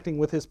interacting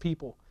with His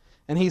people.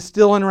 And He's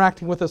still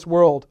interacting with this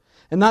world.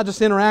 And not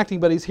just interacting,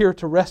 but He's here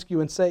to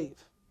rescue and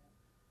save.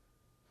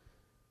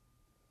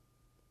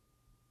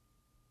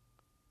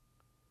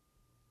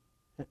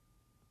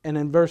 And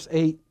in verse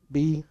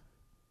 8b,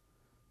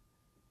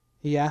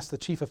 he asked the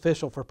chief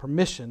official for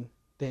permission,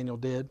 Daniel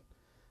did,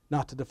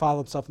 not to defile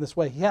himself in this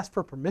way. He asked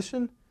for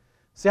permission.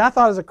 See, I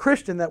thought as a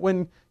Christian that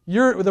when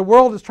the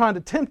world is trying to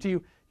tempt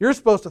you, you're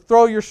supposed to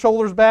throw your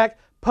shoulders back,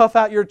 puff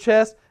out your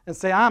chest, and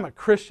say, I'm a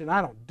Christian.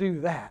 I don't do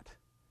that.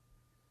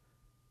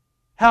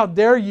 How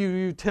dare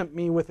you tempt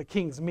me with a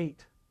king's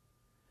meat?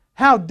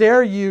 How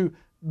dare you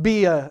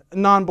be a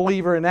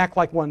non-believer and act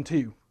like one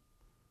too?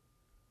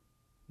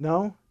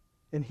 No,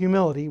 in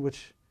humility,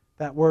 which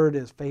that word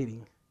is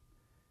fading.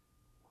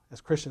 As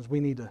Christians, we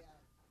need to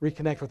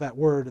reconnect with that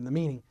word and the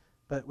meaning.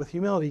 But with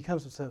humility, He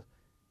comes and says,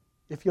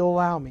 if you'll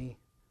allow me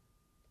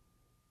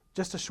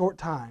just a short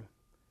time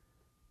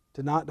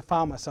to not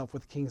defile myself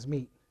with the king's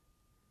meat.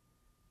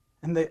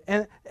 And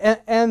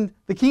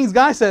the king's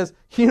guy says,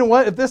 you know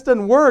what, if this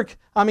doesn't work,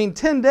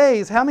 10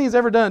 days, how many has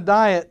ever done a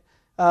diet,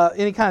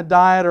 any kind of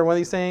diet or one of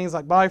these things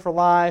like Body for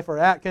Life or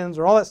Atkins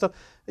or all that stuff?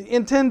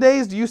 In 10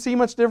 days, do you see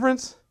much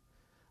difference?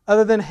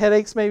 Other than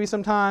headaches maybe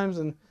sometimes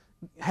and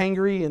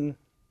hangry and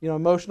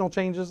emotional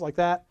changes like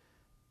that?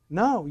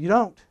 No, you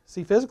don't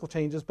see physical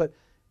changes, but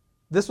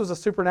this was a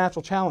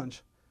supernatural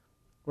challenge,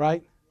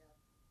 right?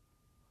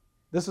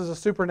 This is a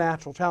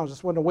supernatural challenge.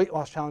 This wasn't a weight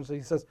loss challenge. So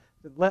he says,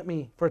 let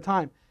me for a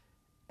time.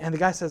 And the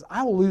guy says,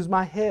 I will lose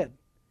my head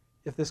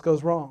if this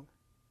goes wrong.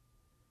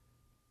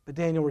 But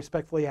Daniel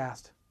respectfully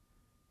asked.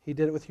 He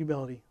did it with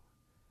humility.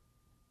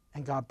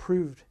 And God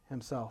proved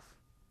Himself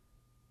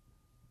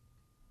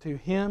to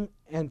him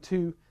and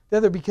to the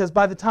other, because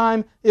by the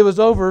time it was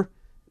over,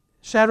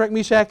 Shadrach,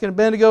 Meshach, and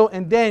Abednego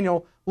and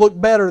Daniel looked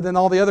better than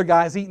all the other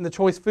guys eating the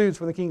choice foods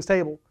from the king's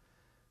table.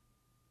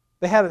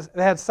 They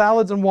had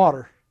salads and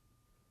water.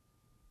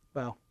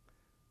 Well,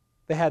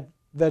 they had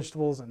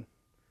vegetables and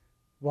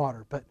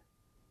water, but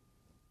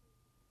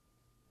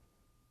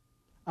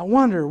I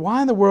wonder,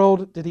 why in the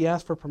world did he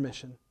ask for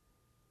permission?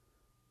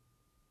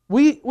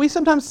 We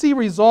sometimes see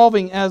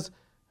resolving as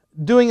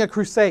doing a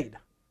crusade.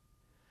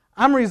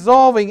 I'm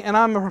resolving and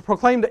I'm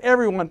proclaiming to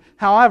everyone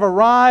how I've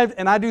arrived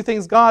and I do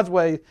things God's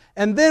way.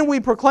 And then we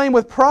proclaim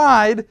with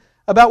pride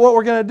about what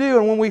we're going to do.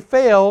 And when we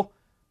fail,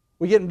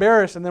 we get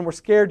embarrassed and then we're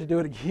scared to do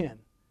it again.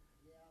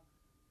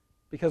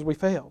 Because we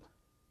failed.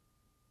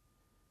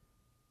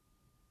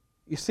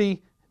 You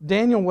see,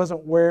 Daniel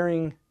wasn't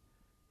wearing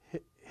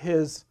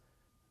his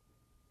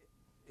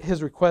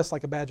request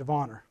like a badge of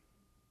honor.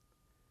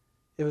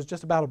 It was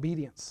just about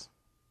obedience.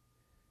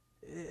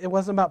 It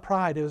wasn't about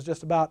pride. It was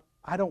just about,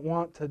 I don't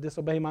want to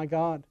disobey my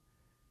God.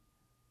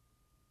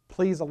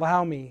 Please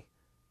allow me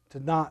to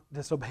not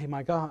disobey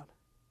my God.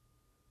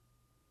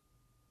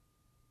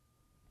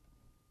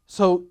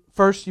 So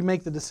first, you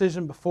make the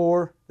decision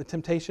before the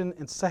temptation,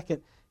 and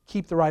second,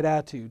 keep the right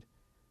attitude.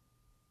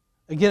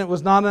 Again, it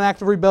was not an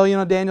act of rebellion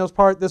on Daniel's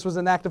part. This was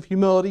an act of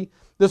humility.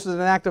 This was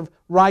an act of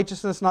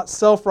righteousness, not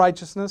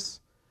self-righteousness.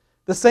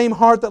 The same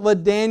heart that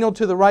led Daniel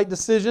to the right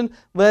decision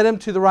led him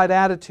to the right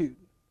attitude.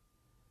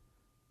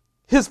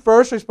 His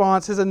first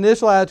response, his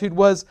initial attitude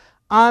was,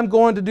 I'm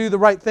going to do the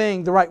right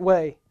thing the right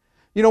way.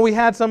 You know, we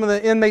had some of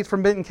the inmates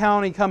from Benton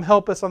County come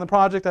help us on the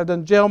project. I've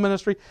done jail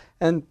ministry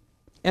and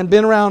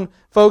been around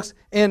folks,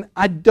 and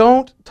I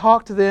don't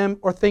talk to them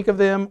or think of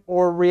them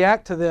or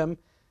react to them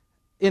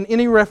in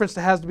any reference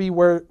that has to be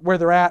where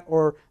they're at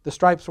or the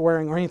stripes they're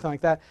wearing or anything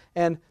like that.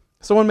 And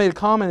someone made a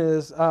comment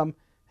is,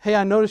 hey,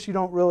 I noticed you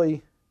don't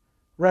really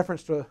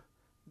reference to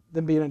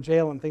them being in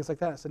jail and things like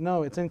that. I said,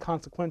 no, it's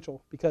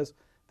inconsequential because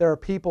there are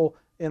people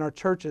in our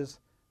churches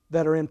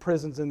that are in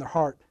prisons in their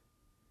heart.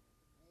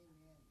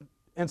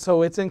 And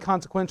so it's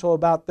inconsequential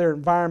about their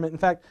environment. In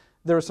fact,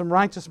 there were some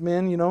righteous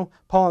men, you know,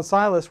 Paul and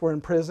Silas were in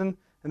prison,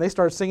 and they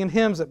started singing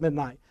hymns at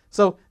midnight.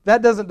 So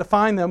that doesn't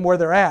define them where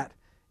they're at.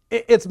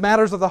 It's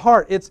matters of the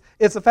heart. It's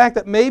the fact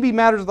that maybe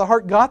matters of the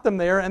heart got them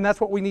there, and that's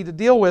what we need to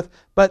deal with,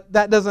 but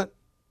that doesn't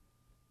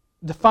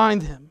define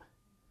them.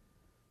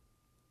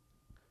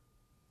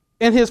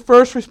 In his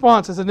first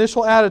response, his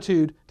initial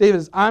attitude, David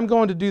is, I'm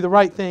going to do the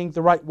right thing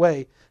the right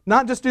way.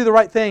 Not just do the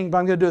right thing, but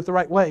I'm going to do it the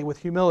right way with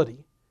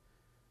humility.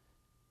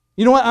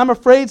 You know what? I'm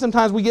afraid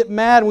sometimes we get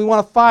mad and we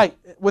want to fight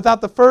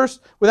without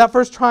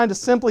first trying to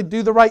simply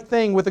do the right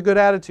thing with a good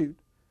attitude.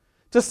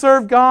 To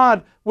serve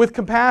God with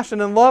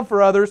compassion and love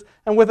for others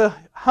and with a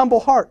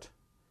humble heart.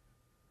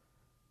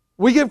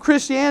 We give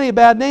Christianity a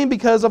bad name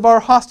because of our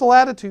hostile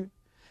attitude.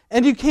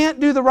 And you can't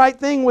do the right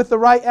thing with the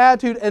right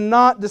attitude and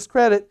not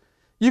discredit.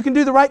 You can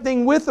do the right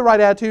thing with the right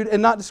attitude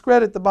and not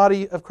discredit the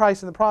body of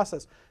Christ in the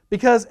process.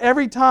 Because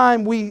every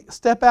time we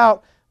step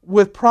out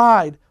with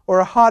pride or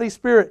a haughty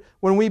spirit,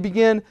 when we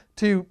begin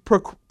to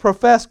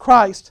profess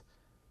Christ,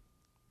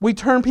 we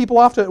turn people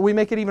off to it. We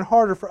make it even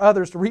harder for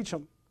others to reach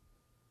them.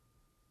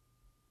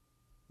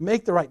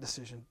 Make the right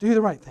decision. Do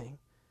the right thing.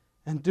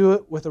 And do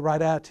it with the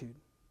right attitude.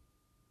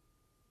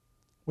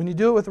 When you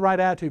do it with the right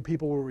attitude,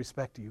 people will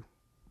respect you.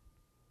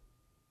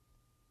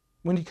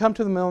 When you come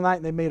to the middle of the night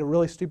and they made a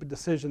really stupid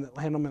decision that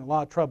landed them in a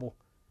lot of trouble,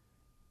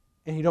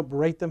 and you don't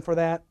berate them for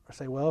that, or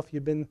say, well, if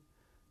you'd been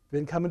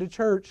coming to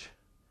church,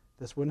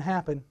 this wouldn't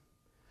happen.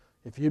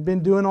 If you'd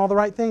been doing all the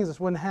right things, this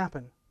wouldn't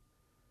happen.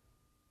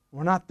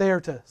 We're not there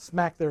to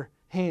smack their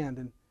hand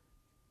and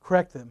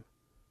correct them.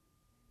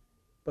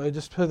 But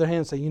just put their hand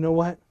and say, you know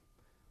what?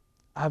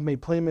 I've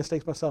made plenty of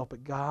mistakes myself,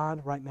 but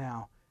God right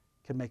now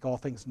can make all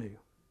things new.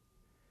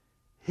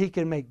 He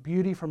can make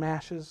beauty from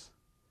ashes.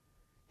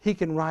 He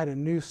can write a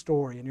new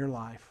story in your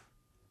life.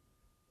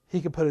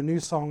 He can put a new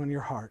song in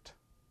your heart.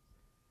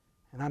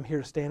 And I'm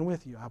here to stand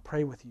with you. I'll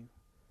pray with you.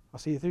 I'll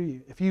see you through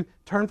you. If you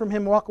turn from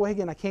Him and walk away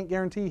again, I can't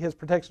guarantee His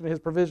protection and His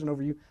provision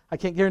over you. I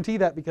can't guarantee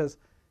that because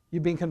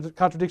you've been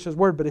contradiction of His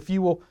Word. But if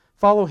you will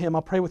follow Him,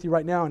 I'll pray with you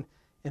right now,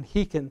 and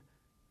He can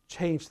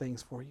change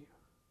things for you.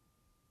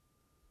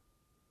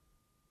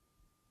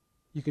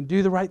 You can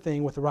do the right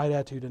thing with the right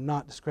attitude and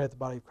not discredit the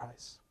body of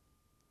Christ.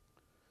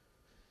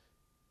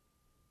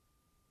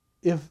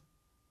 If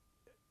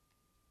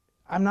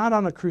I'm not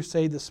on a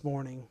crusade this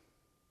morning,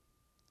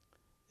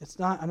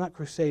 I'm not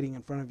crusading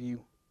in front of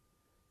you,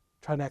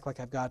 trying to act like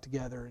I've got it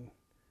together and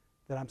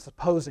that I'm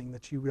supposing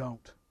that you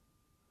don't.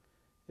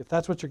 If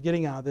that's what you're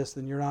getting out of this,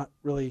 then you're not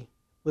really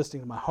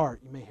listening to my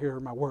heart. You may hear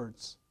my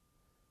words.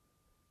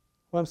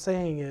 What I'm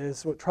saying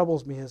is, what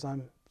troubles me is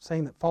I'm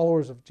saying that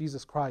followers of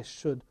Jesus Christ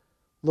should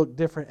look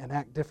different and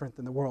act different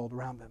than the world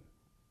around them.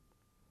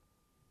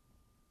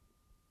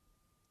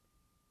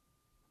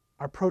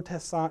 Our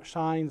protest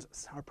signs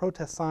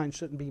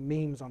shouldn't be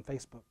memes on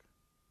Facebook.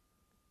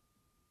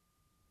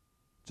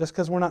 Just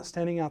because we're not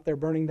standing out there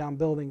burning down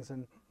buildings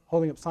and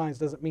holding up signs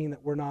doesn't mean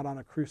that we're not on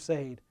a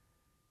crusade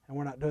and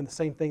we're not doing the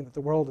same thing that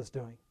the world is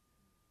doing.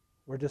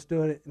 We're just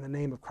doing it in the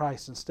name of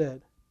Christ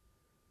instead.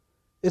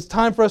 It's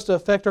time for us to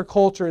affect our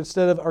culture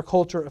instead of our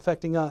culture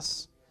affecting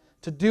us.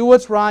 To do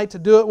what's right, to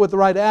do it with the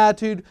right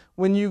attitude.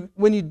 When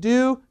you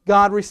do,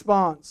 God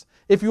responds.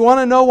 If you want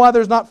to know why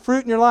there's not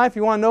fruit in your life,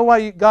 you want to know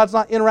why God's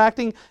not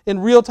interacting in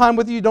real time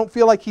with you, you don't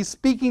feel like He's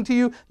speaking to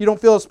you, you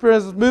don't feel His Spirit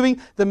is moving,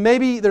 then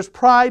maybe there's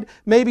pride,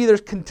 maybe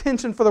there's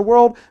contention for the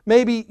world,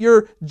 maybe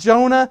you're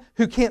Jonah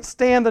who can't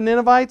stand the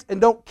Ninevites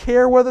and don't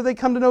care whether they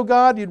come to know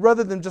God, you'd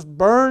rather them just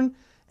burn,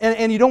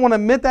 and you don't want to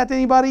admit that to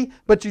anybody,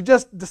 but you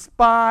just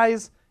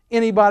despise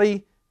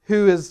anybody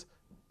who is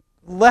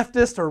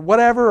leftist or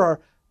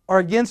whatever or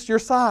against your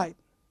side.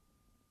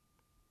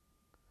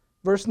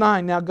 Verse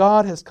 9, now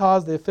God has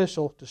caused the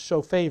official to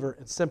show favor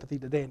and sympathy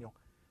to Daniel.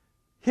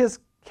 His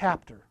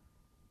captor.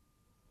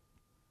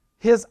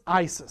 His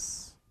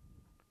ISIS.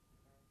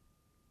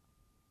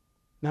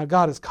 Now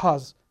God has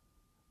caused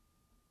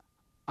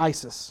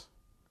ISIS.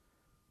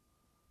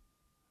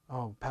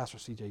 Oh, Pastor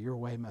CJ, you're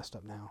way messed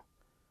up now.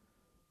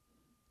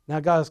 Now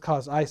God has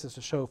caused ISIS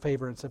to show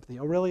favor and sympathy.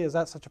 Oh, really? Is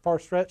that such a far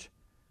stretch?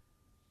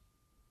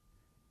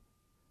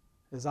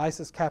 Is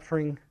ISIS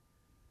capturing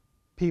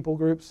people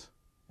groups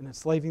and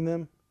enslaving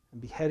them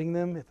and beheading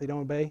them if they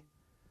don't obey?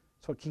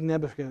 So King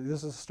Nebuchadnezzar,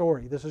 this is a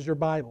story. This is your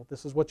Bible.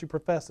 This is what you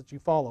profess that you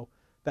follow,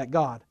 that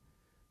God.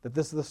 That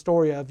this is the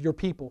story of your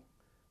people.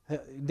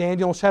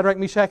 Daniel, Shadrach,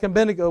 Meshach, and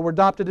Abednego were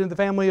adopted into the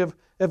family of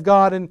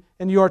God, and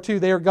you are too.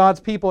 They are God's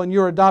people, and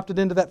you're adopted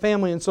into that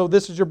family. And so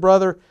this is your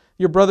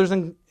brothers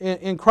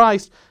in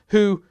Christ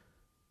who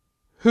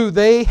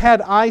they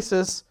had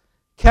ISIS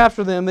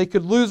capture them. They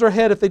could lose their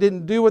head if they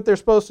didn't do what they're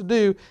supposed to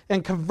do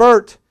and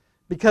convert,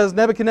 because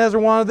Nebuchadnezzar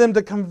wanted them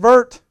to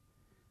convert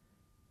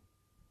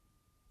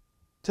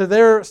to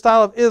their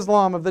style of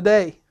Islam of the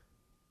day.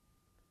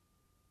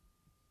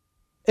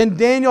 And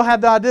Daniel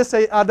had the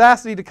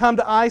audacity to come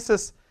to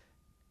ISIS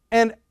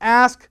and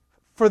ask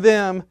for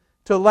them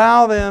to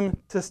allow them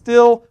to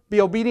still be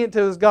obedient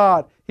to his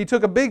God. He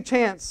took a big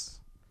chance.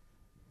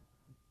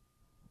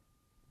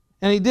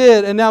 And he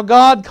did. And now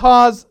God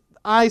caused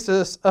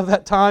Isis of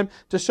that time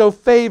to show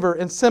favor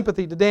and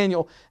sympathy to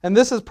Daniel. And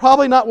this is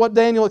probably not what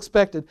Daniel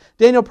expected.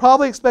 Daniel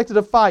probably expected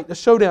a fight, a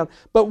showdown.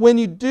 But when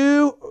you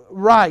do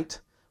right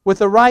with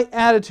the right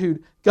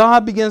attitude,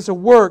 God begins to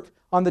work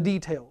on the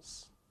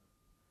details.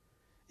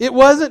 It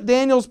wasn't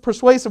Daniel's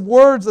persuasive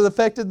words that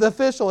affected the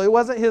official. It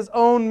wasn't his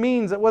own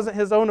means. It wasn't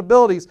his own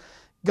abilities.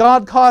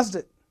 God caused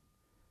it.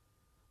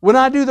 When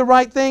I do the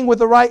right thing with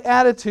the right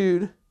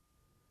attitude,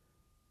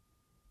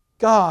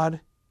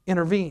 God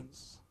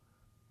intervenes.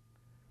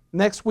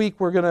 Next week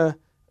we're going to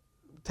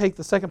take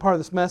the second part of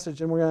this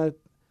message and we're going to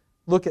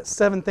look at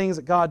 7 things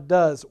that God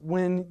does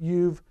when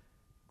you've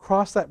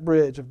crossed that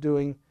bridge of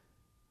doing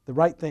the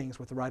right things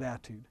with the right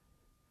attitude.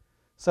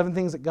 7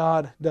 things that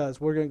God does.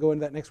 We're going to go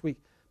into that next week.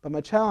 But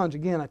my challenge,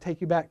 again, I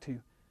take you back to,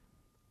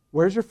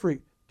 where's your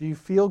fruit? Do you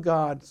feel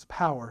God's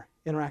power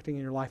interacting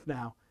in your life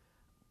now?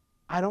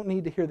 I don't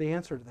need to hear the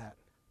answer to that.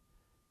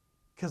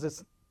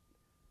 Because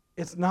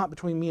it's not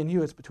between me and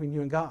you, it's between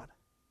you and God.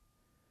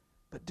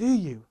 But do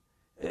you?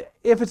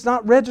 If it's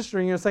not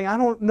registering, you're saying, I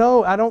don't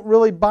know, I don't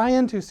really buy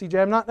into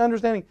CJ, I'm not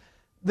understanding,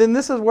 then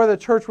this is where the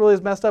church really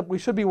is messed up. We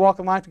should be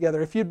walking life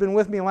together. If you'd been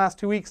with me in the last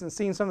 2 weeks and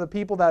seen some of the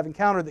people that I've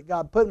encountered that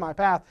God put in my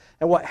path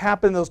and what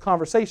happened in those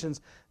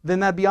conversations, then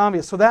that'd be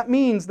obvious. So that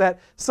means that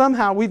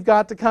somehow we've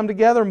got to come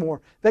together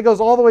more. That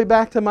goes all the way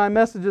back to my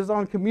messages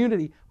on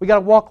community. We got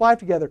to walk life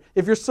together.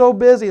 If you're so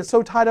busy and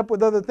so tied up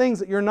with other things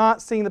that you're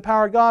not seeing the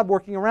power of God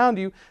working around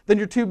you, then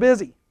you're too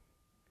busy.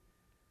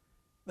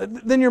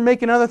 Then you're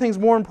making other things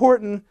more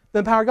important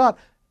than the power of God.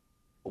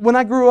 When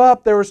I grew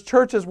up, there was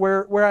churches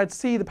where I'd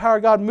see the power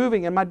of God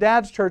moving. And my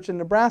dad's church in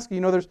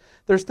Nebraska,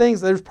 there's things,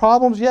 there's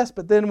problems, yes,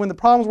 but then when the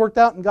problems worked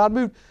out and God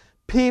moved,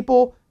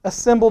 people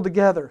assembled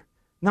together.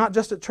 Not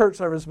just at church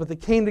service, but they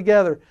came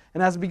together.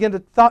 And as we began to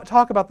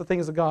talk about the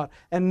things of God,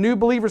 and new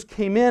believers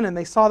came in and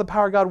they saw the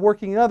power of God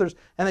working in others,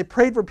 and they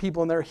prayed for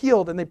people and they're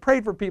healed, and they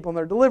prayed for people and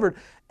they're delivered.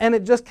 And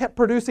it just kept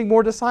producing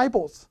more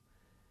disciples.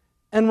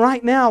 And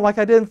right now, like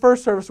I did in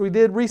first service, we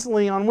did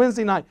recently on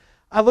Wednesday night,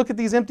 I look at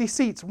these empty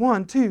seats.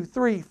 1, 2,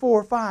 3,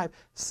 4, 5,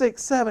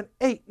 6, 7,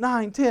 8,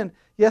 9, 10.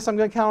 Yes, I'm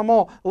going to count them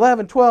all.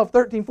 11, 12,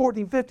 13,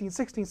 14, 15,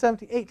 16,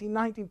 17, 18,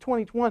 19,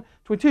 20, 21,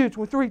 22,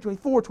 23,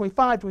 24,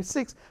 25,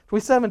 26,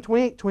 27,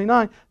 28,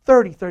 29,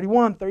 30,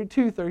 31,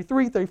 32,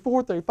 33,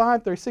 34,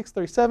 35, 36,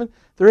 37,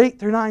 38,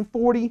 39,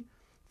 40,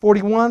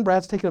 41.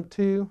 Brad's taking up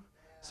 2.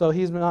 So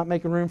he's not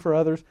making room for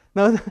others.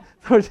 No,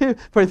 42,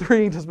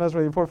 43, just mess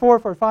with you. 44,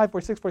 45,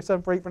 46,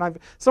 47, 48, 49,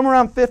 somewhere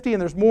around 50,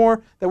 and there's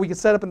more that we can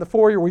set up in the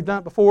foyer. We've done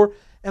it before.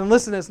 And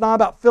listen, it's not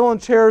about filling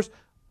chairs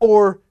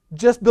or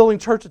just building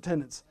church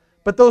attendance.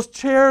 But those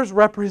chairs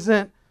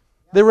represent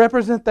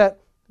that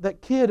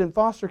kid in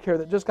foster care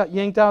that just got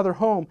yanked out of their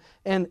home,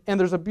 and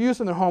there's abuse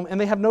in their home, and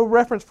they have no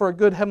reference for a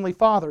good heavenly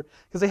father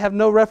because they have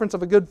no reference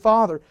of a good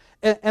father.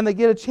 And they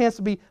get a chance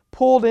to be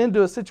pulled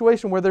into a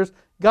situation where there's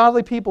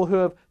godly people who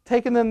have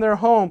taken them their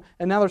home,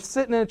 and now they're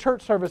sitting in a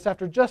church service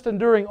after just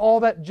enduring all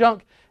that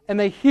junk, and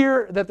they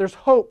hear that there's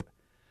hope.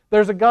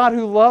 There's a God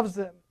who loves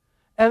them.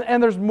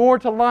 And there's more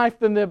to life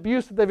than the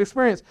abuse that they've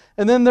experienced.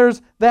 And then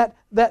there's that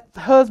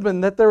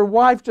husband that their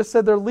wife just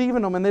said they're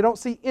leaving them, and they don't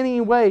see any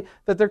way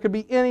that there could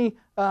be any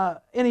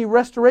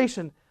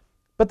restoration.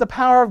 But the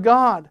power of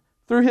God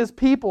through His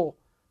people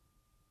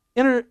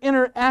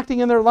interacting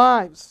in their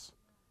lives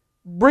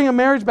bring a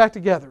marriage back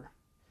together.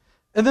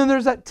 And then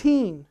there's that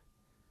teen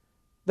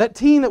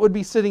that would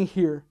be sitting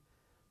here,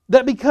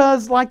 that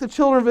because, like the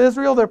children of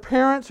Israel, their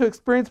parents who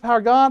experienced the power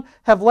of God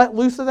have let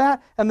loose of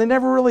that, and they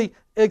never really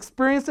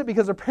experienced it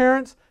because their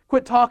parents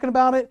quit talking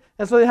about it,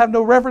 and so they have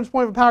no reference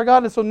point of the power of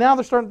God, and so now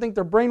they're starting to think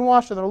they're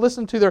brainwashed, and they're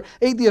listening to their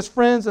atheist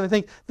friends, and they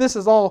think, this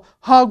is all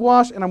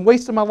hogwash, and I'm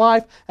wasting my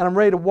life, and I'm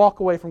ready to walk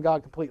away from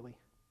God completely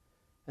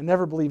and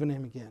never believe in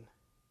Him again.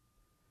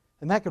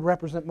 And that could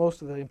represent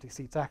most of the empty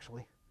seats,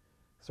 actually,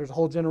 because there's a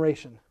whole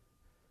generation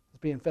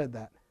that's being fed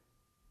that.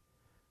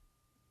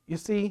 You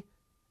see,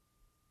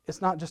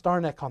 it's not just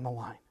our neck on the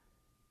line.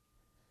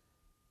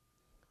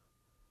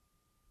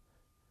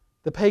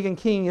 The pagan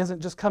king isn't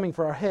just coming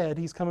for our head,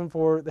 he's coming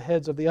for the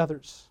heads of the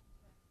others.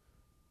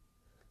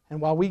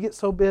 And while we get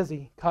so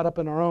busy, caught up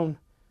in our own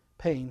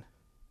pain,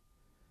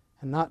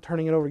 and not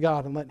turning it over to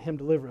God and letting Him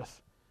deliver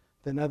us,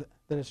 then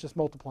it's just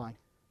multiplying.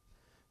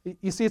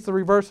 You see, it's the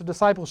reverse of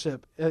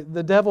discipleship.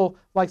 The devil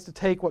likes to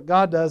take what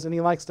God does and he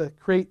likes to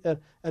create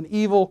an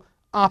evil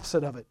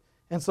opposite of it.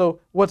 And so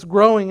what's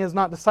growing is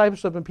not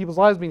discipleship in people's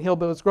lives being healed,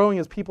 but what's growing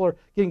is people are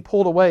getting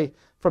pulled away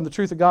from the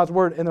truth of God's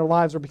Word and their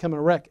lives are becoming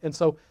a wreck. And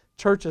so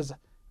churches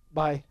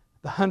by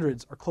the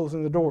hundreds are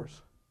closing the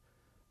doors.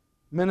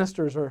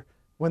 Ministers are,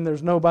 when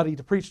there's nobody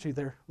to preach to,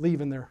 they're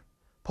leaving their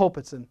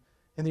pulpits. And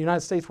in the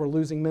United States, we're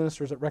losing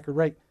ministers at record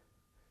rate.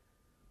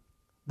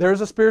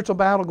 There's a spiritual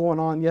battle going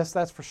on, yes,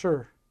 that's for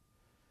sure.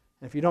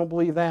 And if you don't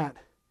believe that,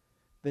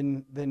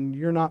 then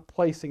you're not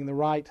placing the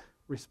right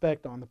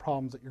respect on the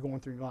problems that you're going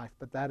through in your life.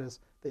 But that is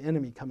the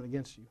enemy coming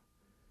against you.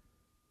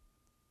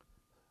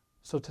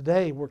 So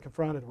today we're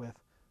confronted with,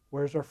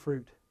 where's our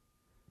fruit?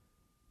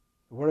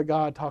 The Word of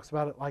God talks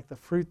about it like the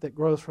fruit that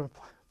grows from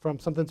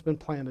something that's been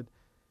planted.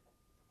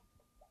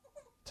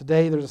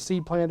 Today there's a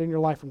seed planted in your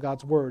life from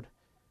God's Word.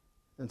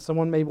 And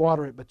someone may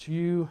water it, but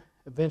you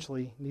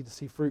eventually need to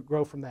see fruit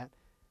grow from that.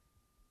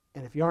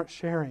 And if you aren't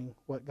sharing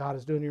what God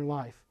is doing in your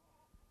life,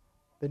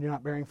 then you're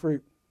not bearing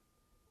fruit.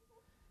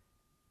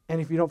 And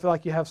if you don't feel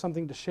like you have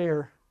something to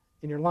share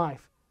in your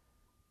life,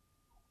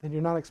 then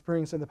you're not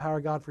experiencing the power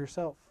of God for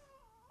yourself.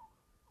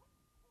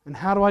 And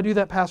how do I do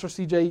that, Pastor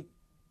CJ?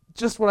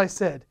 Just what I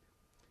said.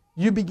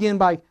 You begin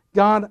by,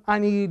 God, I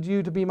need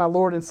you to be my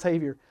Lord and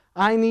Savior.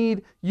 I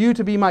need you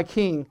to be my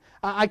king.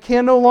 I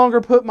can no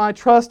longer put my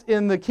trust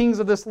in the kings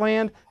of this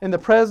land and the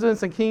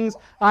presidents and kings.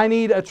 I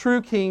need a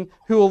true king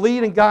who will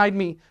lead and guide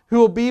me, who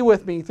will be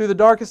with me through the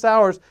darkest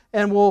hours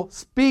and will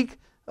speak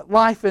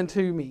life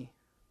into me.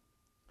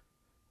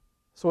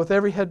 So with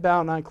every head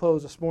bowed and eye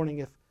closed this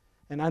morning,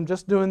 and I'm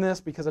just doing this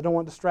because I don't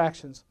want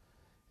distractions.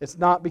 It's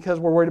not because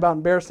we're worried about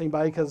embarrassing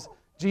anybody, because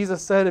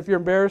Jesus said, if you're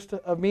embarrassed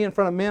of me in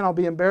front of men, I'll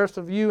be embarrassed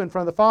of you in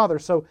front of the Father.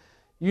 So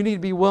you need to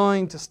be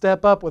willing to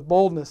step up with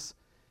boldness.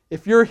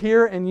 If you're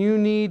here and you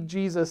need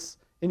Jesus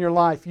in your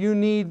life, you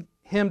need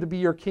Him to be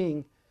your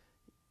king.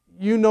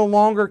 You no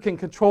longer can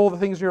control the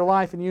things of your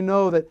life, and you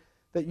know that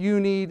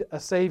you need a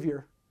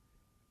Savior.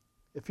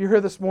 If you're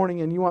here this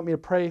morning and you want me to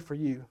pray for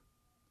you,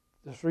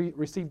 just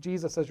receive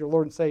Jesus as your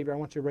Lord and Savior, I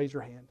want you to raise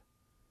your hand.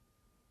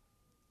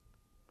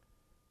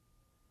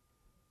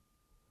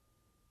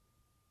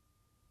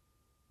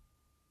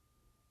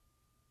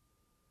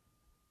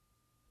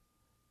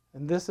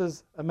 And this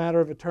is a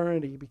matter of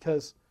eternity,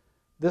 because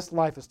this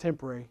life is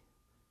temporary.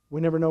 We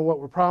never know what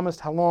we're promised,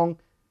 how long,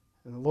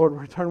 and the Lord will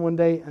return one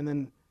day, and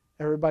then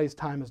everybody's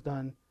time is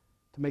done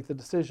to make the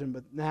decision.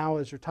 But now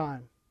is your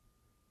time.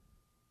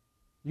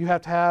 You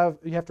have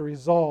to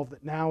resolve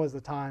that now is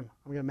the time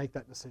I'm going to make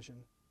that decision.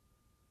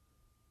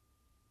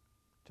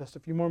 Just a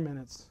few more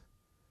minutes.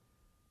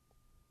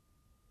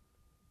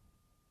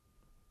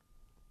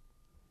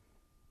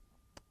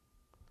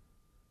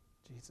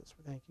 Jesus,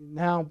 we thank you.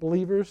 Now,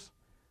 believers,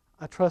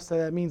 I trust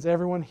that means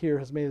everyone here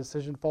has made a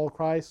decision to follow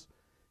Christ.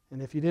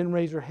 And if you didn't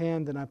raise your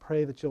hand, then I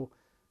pray that you'll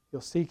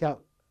seek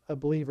out a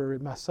believer,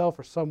 myself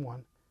or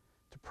someone,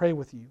 to pray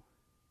with you,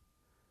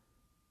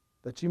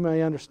 that you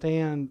may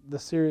understand the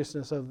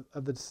seriousness of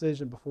the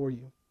decision before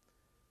you.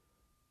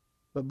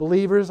 But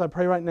believers, I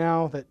pray right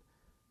now that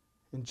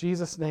in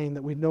Jesus' name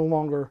that we no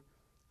longer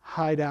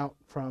hide out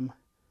from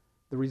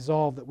the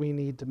resolve that we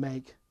need to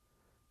make,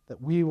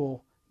 that we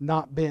will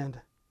not bend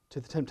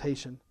to the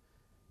temptation,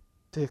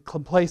 to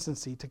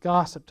complacency, to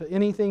gossip, to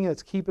anything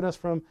that's keeping us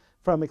from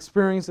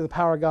experiencing the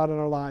power of God in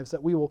our lives,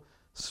 that we will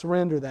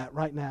surrender that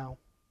right now.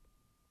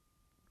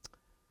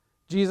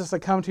 Jesus, I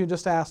come to you and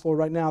just ask, Lord,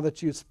 right now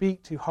that you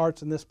speak to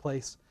hearts in this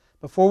place.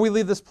 Before we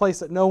leave this place,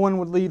 that no one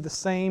would leave the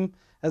same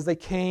as they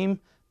came,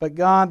 but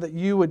God, that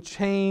you would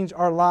change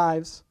our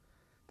lives.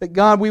 That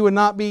God, we would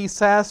not be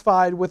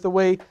satisfied with the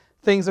way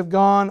things have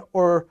gone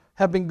or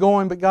have been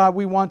going, but God,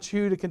 we want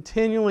you to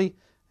continually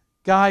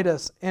guide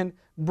us and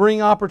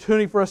bring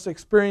opportunity for us to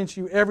experience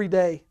you every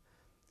day.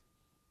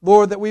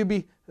 Lord, that we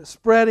be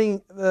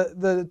spreading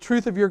the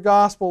truth of your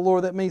gospel,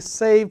 Lord, that may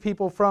save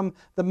people from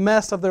the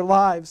mess of their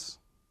lives.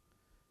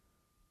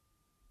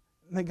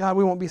 And that, God,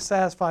 we won't be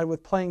satisfied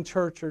with playing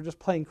church or just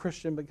playing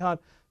Christian, but God,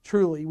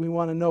 truly, we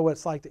want to know what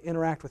it's like to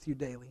interact with you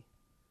daily.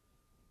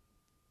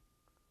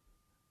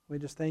 We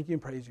just thank you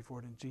and praise you for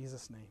it in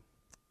Jesus' name.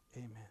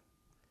 Amen.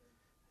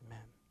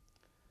 Amen.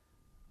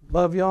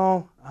 Love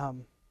y'all.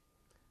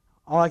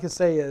 All I can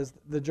say is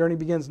the journey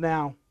begins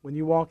now. When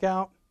you walk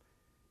out,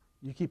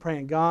 you keep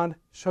praying, God,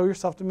 show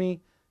yourself to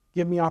me.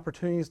 Give me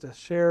opportunities to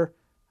share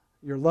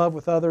your love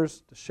with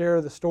others, to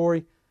share the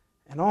story.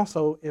 And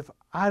also, if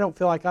I don't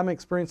feel like I'm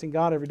experiencing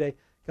God every day,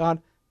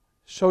 God,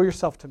 show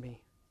yourself to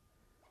me.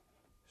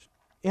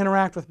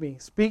 Interact with me.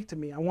 Speak to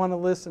me. I want to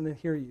listen and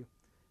hear you.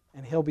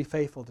 And He'll be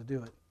faithful to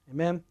do it.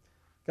 Amen.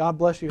 God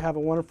bless you. Have a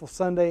wonderful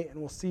Sunday, and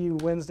we'll see you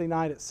Wednesday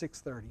night at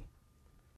 6:30.